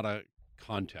it's not a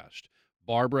contest.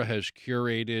 Barbara has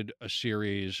curated a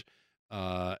series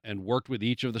and worked with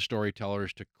each of the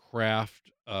storytellers to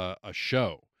craft a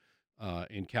show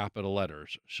in capital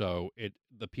letters. So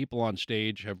the people on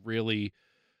stage have really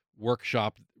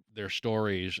workshopped their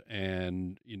stories,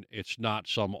 and it's not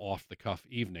some off-the-cuff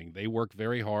evening. They work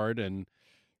very hard, and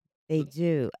They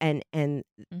do. And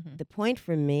Mhm. the point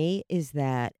for me is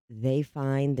that they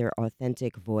find their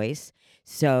authentic voice.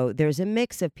 So there's a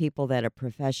mix of people that are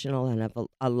professional and have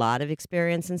a lot of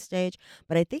experience on stage,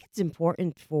 but I think it's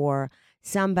important for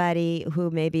somebody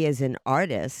who maybe is an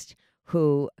artist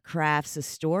who crafts a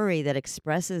story that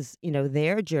expresses,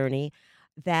 their journey,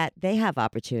 that they have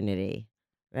opportunity,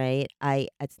 right?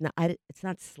 It's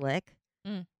not slick,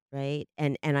 Mm. right?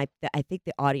 And I think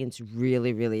the audience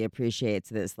really, really appreciates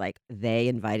this. Like, they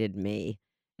invited me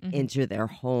Mhm. into their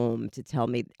home to tell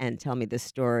me the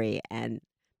story, and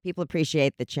people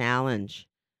appreciate the challenge.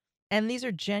 And these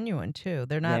are genuine too.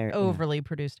 They're not Yeah. overly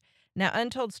produced. Now,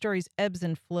 Untold Stories Ebbs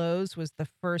and Flows was the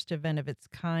first event of its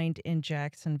kind in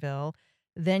Jacksonville.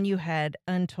 Then you had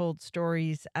Untold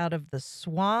Stories Out of the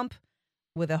Swamp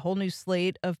with a whole new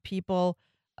slate of people.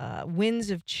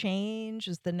 Winds of Change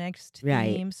is the next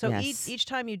Right. theme. So Yes. each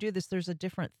time you do this, there's a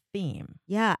different theme.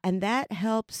 Yeah, and that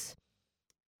helps.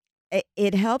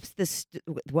 It helps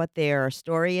what their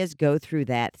story is go through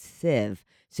that sieve.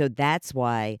 So that's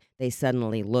why they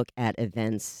suddenly look at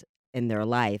events in their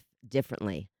life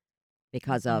differently,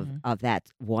 because Mhm. of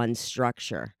that one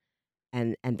structure,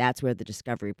 and that's where the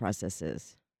discovery process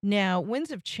is. Now,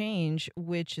 Winds of Change,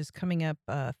 which is coming up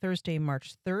Thursday,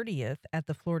 March 30th at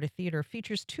the Florida Theater,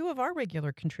 features two of our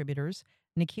regular contributors,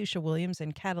 Nikisha Williams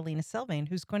and Catalina Selvane,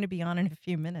 who's going to be on in a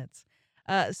few minutes.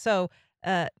 So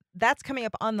that's coming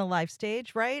up on the live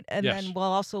stage, right? And Yes. then we'll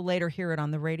also later hear it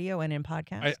on the radio and in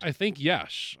podcast. I think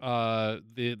yes.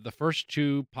 The first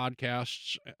two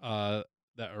podcasts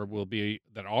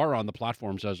that are on the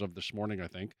platforms as of this morning, I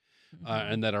think,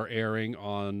 and that are airing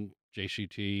on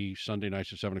JCT Sunday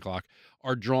nights at 7 o'clock,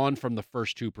 are drawn from the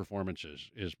first two performances,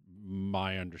 is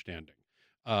my understanding.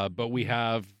 But we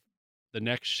have the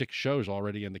next 6 shows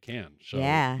already in the can, so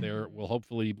Yeah. there will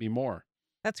hopefully be more.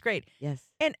 That's great. Yes.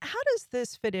 And how does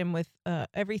this fit in with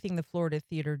everything the Florida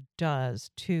Theater does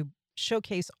to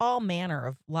showcase all manner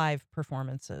of live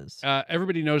performances?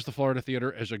 Everybody knows the Florida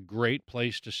Theater is a great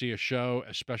place to see a show,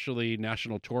 especially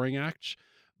national touring acts.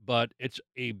 But it's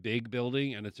a big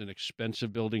building and it's an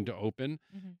expensive building to open.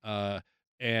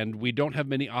 And we don't have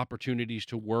many opportunities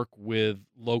to work with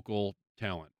local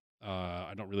talent.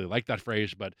 I don't really like that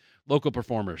phrase, but local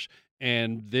performers.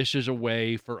 And this is a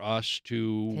way for us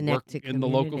to Connect work to in the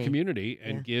local community. community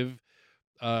and Yeah.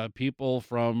 give people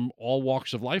from all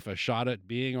walks of life a shot at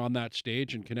being on that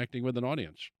stage and connecting with an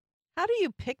audience. How do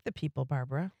you pick the people,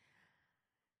 Barbara?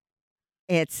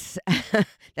 It's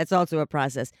that's also a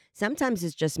process. Sometimes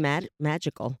it's just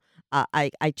magical.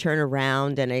 I turn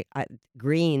around and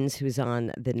Greens, who's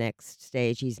on the next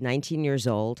stage, he's 19 years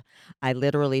old. I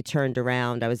literally turned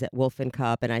around. I was at Wolf and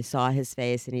Cup, and I saw his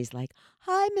face, and he's like,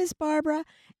 "Hi, Miss Barbara,"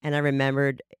 and I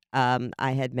remembered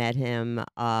I had met him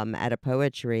at a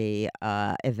poetry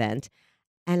event,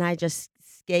 and I just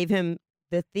gave him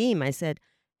the theme. I said,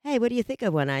 "Hey, what do you think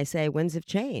of when I say winds of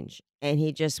change?" And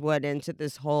he just went into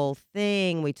this whole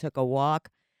thing. We took a walk,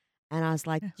 and I was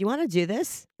like, "Do you want to do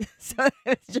this?" So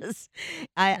it's just,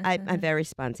 I'm very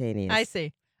spontaneous. I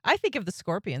see. I think of the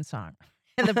Scorpion song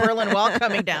and the Berlin Wall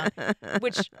coming down,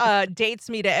 which dates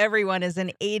me to everyone as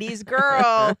an 80s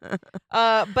girl.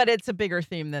 But it's a bigger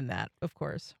theme than that, of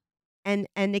course. And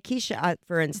Nikisha,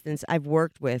 for instance, I've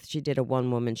worked with. She did a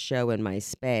one-woman show in my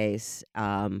space,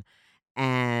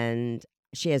 and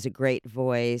she has a great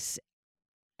voice.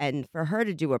 And for her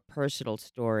to do a personal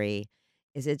story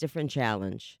is a different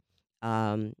challenge.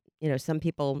 Some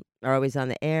people are always on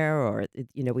the air, or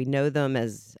we know them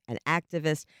as an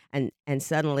activist, and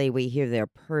suddenly we hear their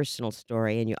personal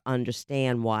story, and you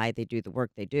understand why they do the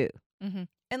work they do.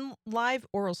 And live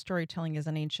oral storytelling is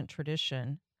an ancient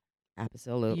tradition.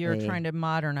 Absolutely, You're trying to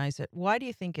modernize it. Why do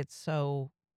you think it's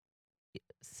so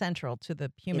central to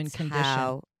the human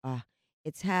condition?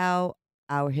 It's how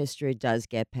our history does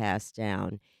get passed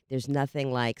down. There's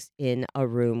nothing like in a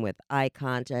room with eye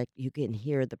contact. You can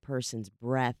hear the person's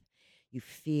breath. You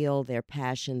feel their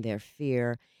passion, their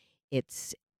fear.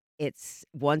 It's it's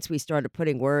once we started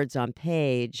putting words on a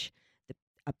page,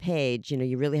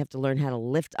 you really have to learn how to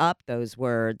lift up those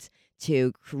words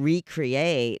to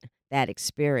recreate that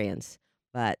experience.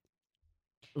 But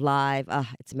live,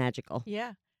 it's magical.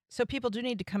 Yeah. So people do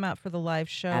need to come out for the live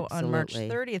show on March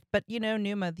Absolutely. 30th. But,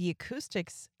 Numa, the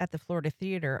acoustics at the Florida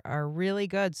Theater are really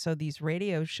good. So these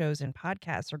radio shows and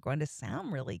podcasts are going to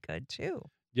sound really good, too.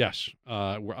 Yes,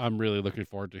 I'm really looking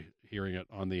forward to hearing it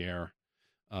on the air.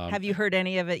 Have you heard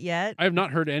any of it yet? I have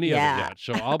not heard any of it yet,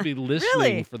 so I'll be listening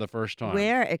Really? for the first time.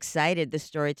 We're excited. The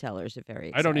storytellers are very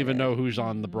excited. I don't even know who's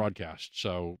on the broadcast,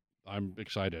 so I'm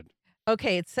excited.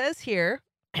 Okay, it says here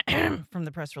from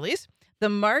the press release, the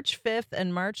March 5th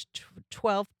and March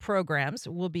 12th programs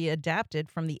will be adapted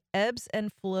from the Ebbs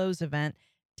and Flows event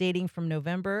dating from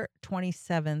November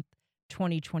 27th,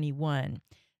 2021.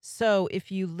 So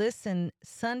if you listen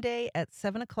Sunday at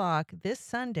 7 o'clock this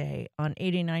Sunday on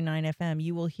 89.9 FM,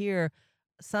 you will hear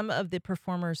some of the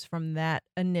performers from that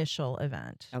initial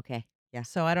event. Okay. Yeah.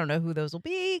 So I don't know who those will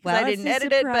be because Well, I it's didn't a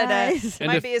edit it, but surprise. it And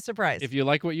might if- be a surprise. If you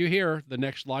like what you hear, the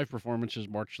next live performance is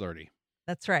March 30.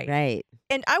 That's right. Right.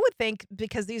 And I would think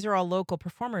because these are all local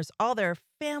performers, all their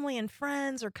family and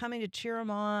friends are coming to cheer them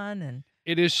on. And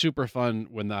It is super fun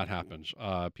when that happens.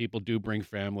 People do bring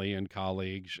family and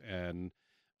colleagues, and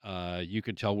you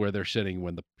can tell where they're sitting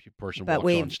when the person But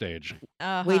walks on stage.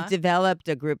 We've developed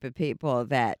a group of people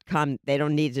that come. They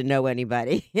don't need to know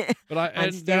anybody But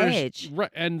on stage.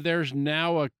 there's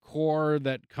now a core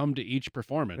that come to each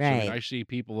performance. I mean, Right. I see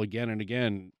people again and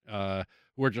again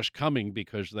who are just coming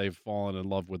because they've fallen in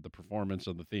love with the performance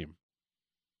and the theme.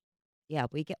 Yeah,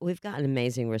 we've got an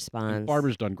amazing response. And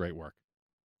Barbara's done great work.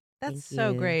 that's Thank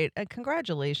so you. great.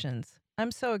 Congratulations.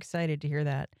 I'm so excited to hear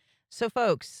that. So,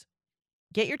 folks,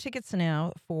 get your tickets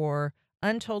now for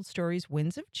Untold Stories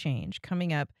Winds of Change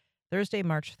coming up Thursday,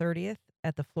 March 30th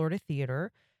at the Florida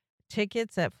Theater.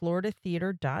 Tickets at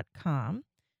floridatheater.com.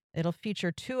 It'll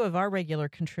feature two of our regular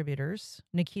contributors,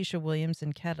 Nikisha Williams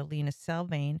and Catalina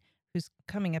Salvain, who's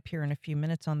coming up here in a few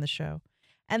minutes on the show.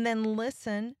 And then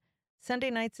listen Sunday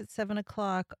nights at 7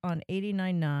 o'clock on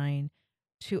 89.9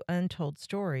 to Untold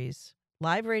Stories,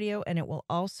 live radio, and it will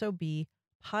also be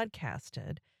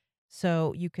podcasted.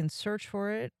 So you can search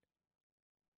for it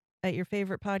at your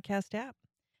favorite podcast app.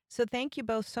 So thank you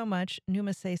both so much,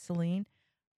 Numa Celine,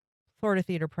 Florida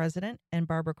Theater President, and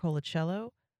Barbara Colacello,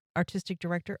 Artistic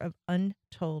Director of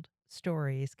Untold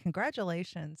Stories.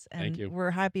 Congratulations. And Thank you.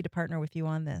 we're happy to partner with you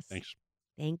on this. Thanks.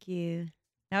 Thank you.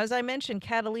 Now, as I mentioned,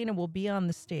 Catalina will be on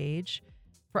the stage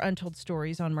for Untold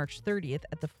Stories on March 30th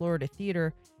at the Florida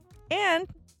Theater. And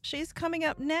she's coming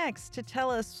up next to tell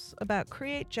us about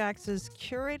Create Jax's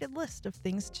curated list of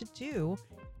things to do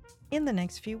in the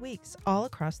next few weeks, all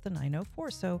across the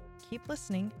 904. So keep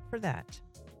listening for that.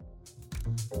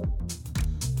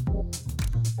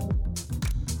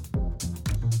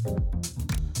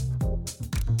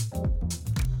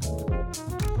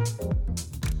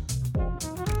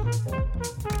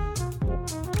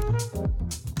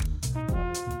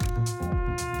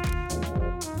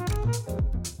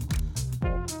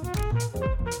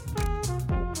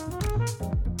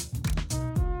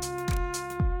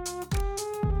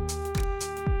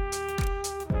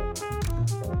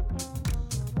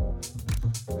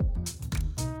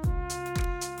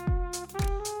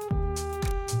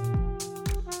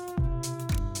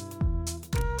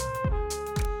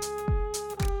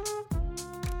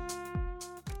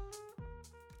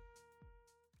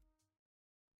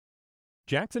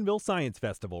 Jacksonville Science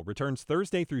Festival returns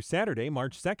Thursday through Saturday,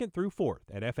 March 2nd through 4th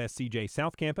at FSCJ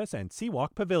South Campus and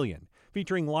Seawalk Pavilion,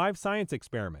 featuring live science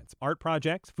experiments, art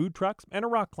projects, food trucks, and a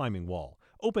rock climbing wall.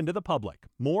 Open to the public.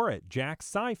 More at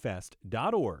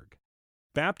jaxscifest.org.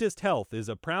 Baptist Health is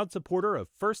a proud supporter of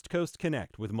First Coast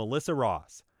Connect with Melissa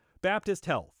Ross. Baptist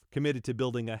Health, committed to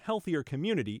building a healthier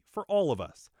community for all of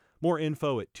us. More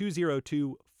info at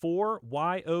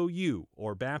 202-4YOU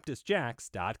or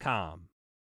baptistjax.com.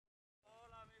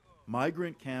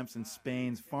 Migrant camps in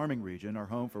Spain's farming region are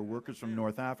home for workers from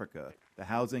North Africa. The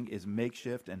housing is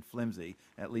makeshift and flimsy.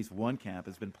 At least one camp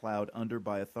has been plowed under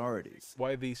by authorities.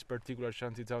 Why this particular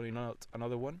shantytown and not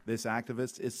another one? This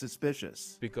activist is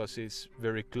suspicious. Because it's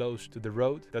very close to the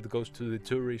road that goes to the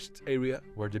tourist area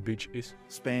where the beach is.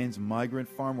 Spain's migrant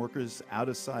farm workers out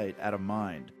of sight, out of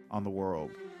mind on the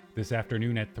world. This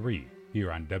afternoon at 3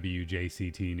 here on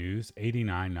WJCT News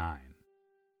 89.9.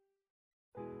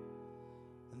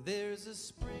 There's a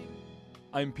spring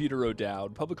I'm Peter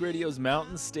O'Dowd. Public Radio's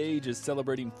Mountain Stage is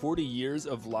celebrating 40 years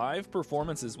of live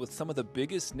performances with some of the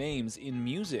biggest names in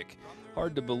music.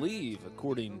 Hard to believe,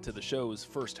 according to the show's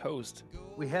first host.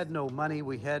 We had no money,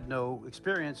 we had no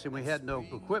experience, and we had no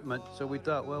equipment, so we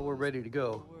thought, well, we're ready to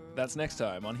go. That's next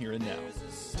time on Here and Now.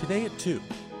 Today at 2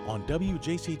 on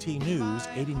WJCT News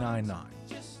 89.9.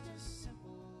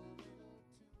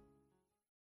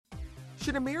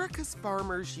 Should America's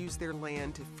farmers use their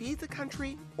land to feed the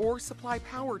country or supply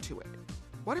power to it?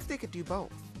 What if they could do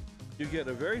both? You get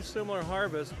a very similar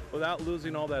harvest without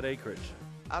losing all that acreage.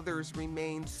 Others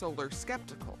remain solar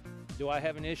skeptical. Do I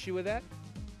have an issue with that?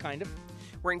 Kind of.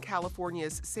 We're in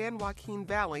California's San Joaquin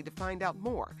Valley to find out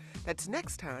more. That's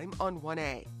next time on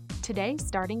 1A. Today,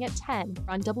 starting at 10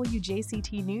 on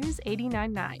WJCT News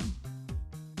 89.9.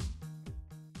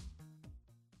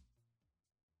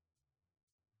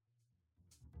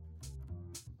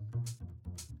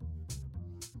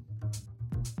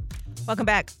 Welcome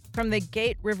back. From the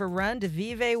Gate River Run to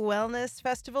Vive Wellness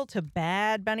Festival to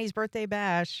Bad Bunny's Birthday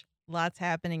Bash, lots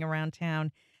happening around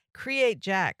town. Create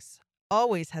Jax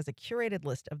always has a curated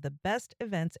list of the best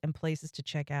events and places to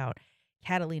check out.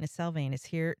 Catalina Selvane is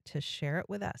here to share it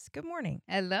with us. Good morning.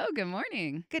 Hello, good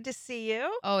morning. Good to see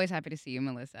you. Always happy to see you,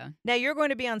 Melissa. Now, you're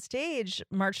going to be on stage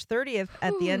March 30th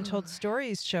at the Untold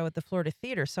Stories show at the Florida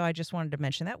Theater, so I just wanted to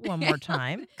mention that one more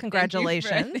time.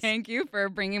 Congratulations. Thank you for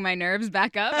bringing my nerves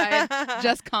back up. I had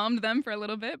just calmed them for a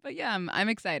little bit, but yeah, I'm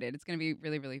excited. It's going to be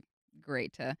really, really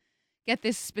great to get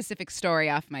this specific story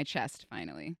off my chest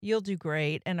finally. You'll do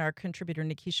great. And our contributor,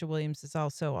 Nikisha Williams, is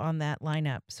also on that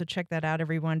lineup. So check that out,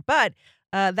 everyone. But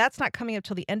that's not coming up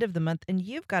till the end of the month. And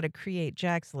you've got to create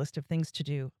Jack's list of things to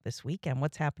do this weekend.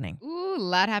 What's happening? Ooh, a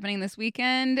lot happening this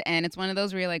weekend. And it's one of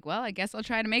those where you're like, well, I guess I'll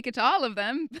try to make it to all of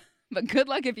them. But good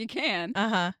luck if you can.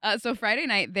 So Friday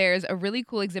night, there's a really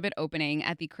cool exhibit opening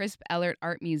at the Crisp Ellert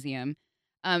Art Museum.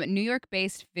 New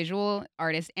York-based visual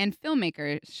artist and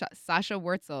filmmaker Sasha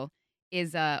Wurtzel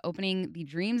is opening the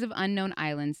Dreams of Unknown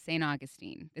Islands, St.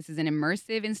 Augustine. This is an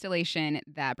immersive installation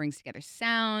that brings together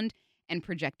sound and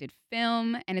projected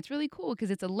film, and it's really cool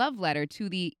because it's a love letter to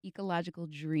the ecological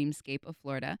dreamscape of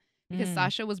Florida because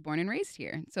Sasha was born and raised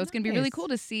here. So it's going to be really cool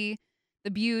to see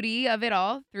the beauty of it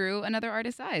all through another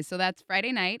artist's eyes. So that's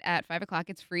Friday night at 5 o'clock.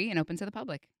 It's free and open to the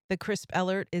public. The Crisp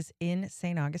Ellert is in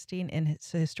St. Augustine, in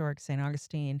historic St.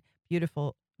 Augustine.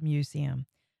 Beautiful museum.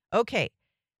 Okay.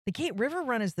 The Gate River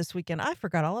Run is this weekend. I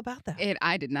forgot all about that.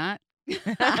 I did not.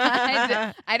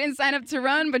 I didn't sign up to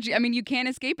run, but you can't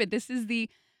escape it. This is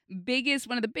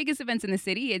one of the biggest events in the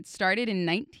city. It started in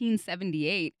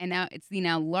 1978, and now it's the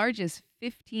largest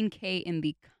 15K in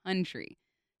the country.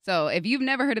 So if you've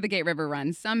never heard of the Gate River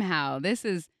Run, somehow this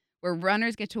is where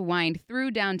runners get to wind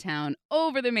through downtown,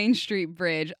 over the Main Street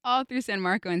Bridge, all through San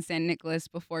Marco and San Nicolas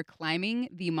before climbing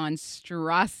the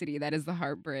monstrosity that is the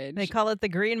Hart Bridge. They call it the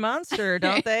Green Monster,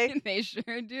 don't they? They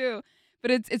sure do. But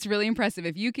it's really impressive.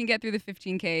 If you can get through the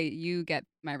 15K, you get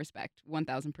my respect,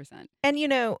 1,000%.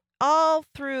 And, all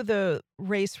through the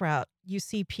race route, you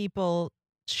see people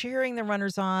cheering the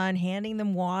runners on, handing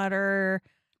them water,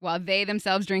 while they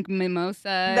themselves drink mimosas.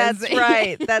 That's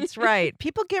right. That's right.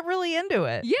 People get really into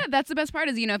it. Yeah, that's the best part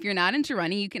is, if you're not into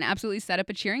running, you can absolutely set up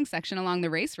a cheering section along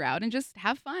the race route and just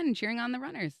have fun cheering on the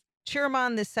runners. Cheer them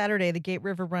on this Saturday. The Gate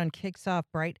River Run kicks off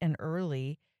bright and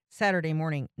early Saturday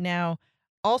morning. Now,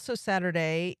 also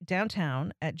Saturday,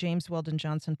 downtown at James Weldon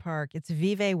Johnson Park, it's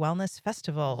Vive Wellness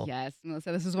Festival. Yes,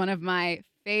 Melissa, this is one of my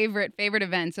favorite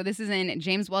events. So this is in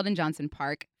James Weldon Johnson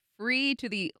Park, free to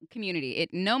the community.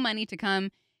 No money to come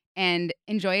and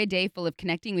enjoy a day full of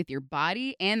connecting with your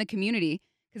body and the community,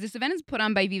 because this event is put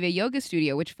on by Vive Yoga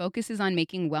Studio, which focuses on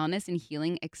making wellness and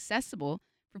healing accessible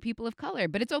for people of color,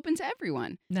 but it's open to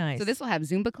everyone. Nice. So this will have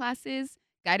Zumba classes,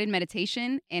 guided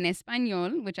meditation en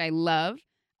español, which I love,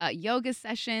 yoga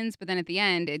sessions, but then at the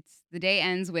end, the day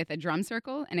ends with a drum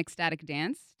circle and ecstatic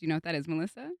dance. Do you know what that is,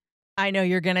 Melissa? I know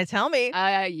you're going to tell me.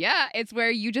 Yeah, it's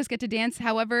where you just get to dance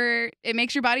however it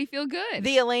makes your body feel good.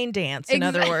 The Elaine dance, in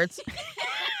other words.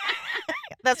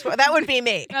 That would be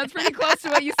me. That's pretty close to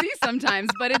what you see sometimes,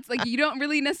 but it's like you don't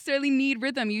really necessarily need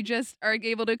rhythm. You just are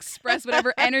able to express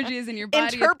whatever energy is in your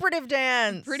body. Interpretive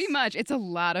dance. Pretty much. It's a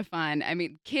lot of fun.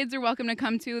 Kids are welcome to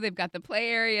come too. They've got the play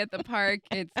area at the park.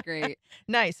 It's great.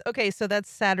 Nice. Okay, so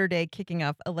that's Saturday kicking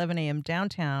off 11 a.m.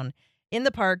 downtown in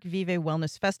the park, Vive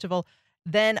Wellness Festival.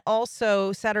 Then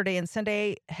also Saturday and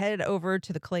Sunday, head over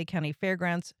to the Clay County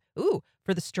Fairgrounds.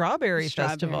 For the Strawberry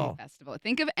Festival.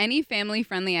 Think of any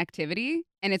family-friendly activity,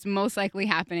 and it's most likely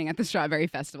happening at the Strawberry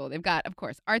Festival. They've got, of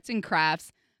course, arts and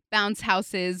crafts, bounce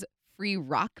houses, free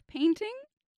rock painting.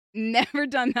 Never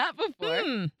done that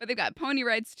before. But they've got pony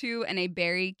rides too and a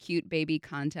berry cute baby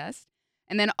contest.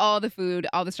 And then all the food,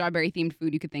 all the strawberry themed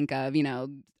food you could think of,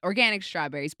 organic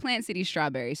strawberries, Plant City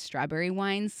strawberries, strawberry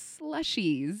wine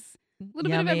slushies, a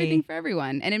little bit of everything for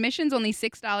everyone. And admission's only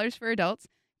 $6 for adults.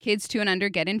 Kids 2 and under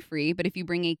get in free. But if you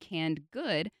bring a canned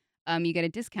good, you get a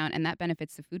discount, and that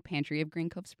benefits the food pantry of Green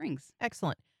Cove Springs.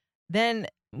 Excellent. Then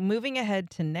moving ahead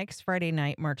to next Friday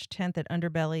night, March 10th at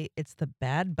Underbelly, it's the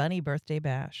Bad Bunny Birthday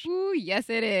Bash. Ooh, yes,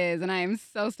 it is. And I am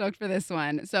so stoked for this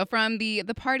one. So from the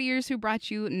partiers who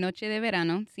brought you Noche de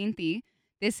Verano, Sin Ti,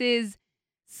 this is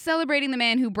celebrating the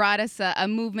man who brought us a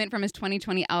movement from his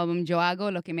 2020 album, Yo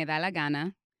Hago Lo Que Me Da La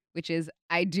Gana, which is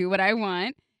I Do What I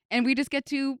Want. And we just get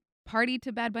to party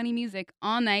to Bad Bunny music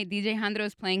all night. DJ Jandro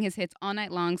is playing his hits all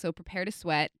night long, so prepare to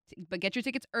sweat. But get your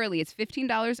tickets early. It's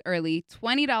 $15 early,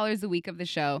 $20 the week of the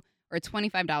show, or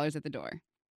 $25 at the door.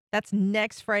 That's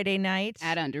next Friday night.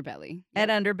 At Underbelly. At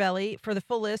Underbelly. For the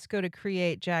full list, go to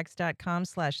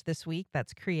createjax.com/thisweek.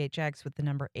 That's createjax with the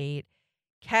number 8.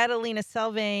 Catalina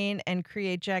Selvane and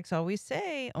Create Jax always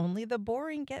say, only the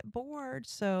boring get bored.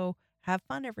 So have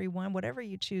fun, everyone, whatever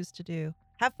you choose to do.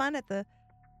 Have fun at the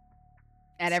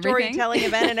storytelling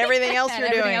event and everything else you're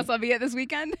doing. Everything else I'll be at this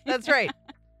weekend. That's right.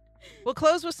 We'll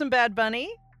close with some Bad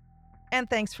Bunny. And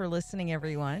thanks for listening,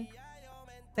 everyone.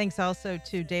 Thanks also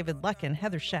to David Luckin,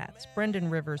 Heather Schatz,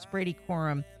 Brendan Rivers, Brady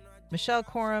Corum, Michelle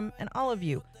Corum, and all of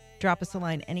you. Drop us a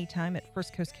line anytime at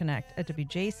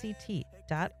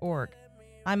firstcoastconnect@wjct.org.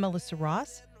 I'm Melissa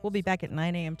Ross. We'll be back at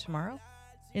 9 a.m. tomorrow.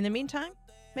 In the meantime,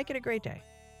 make it a great day.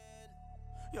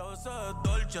 Yo, a veces es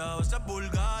dolce, a veces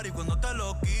vulgar. Y cuando te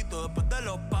lo quito, después de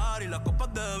los paris, las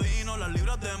copas de vino, las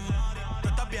libras de mar. Tú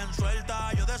estás bien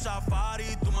suelta, yo de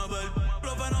safari. Tú me ves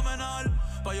lo fenomenal,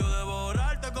 pa' yo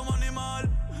devorarte como animal.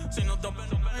 Si no te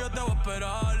operas, yo te voy a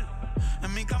esperar.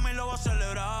 En mi cama y lo voy a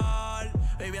celebrar.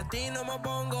 Baby, a ti no me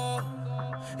pongo,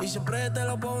 y siempre te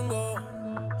lo pongo.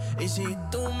 Y si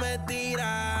tú me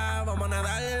tiras, vamos a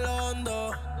nadar en lo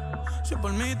hondo. Si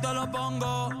por mí te lo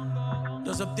pongo,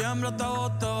 de septiembre hasta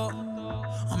agosto.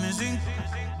 A mí sin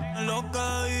lo que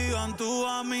digan tu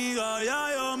amiga,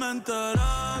 ya yo me enteré.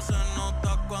 Se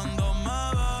nota cuando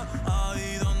me ves,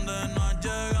 ahí donde no has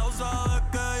llegado, sabes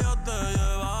que yo te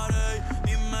llevaré.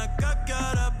 Dime qué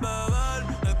quieres beber,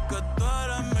 es que tú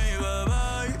eres mi bebé.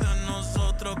 Y de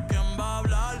nosotros, ¿quién va a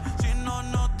hablar? Si no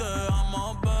nos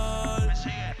dejamos ver.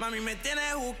 Mami, me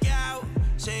tienes juqueado,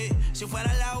 sí. Si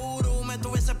fuera la Uru, me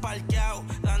tuviese parqueado.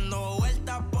 Dando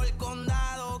vueltas por el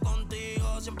condado,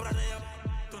 contigo siempre arriba.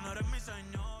 Tú no eres mi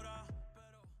señora.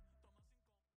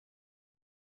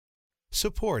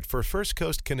 Support for First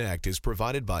Coast Connect is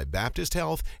provided by Baptist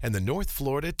Health and the North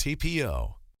Florida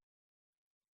TPO.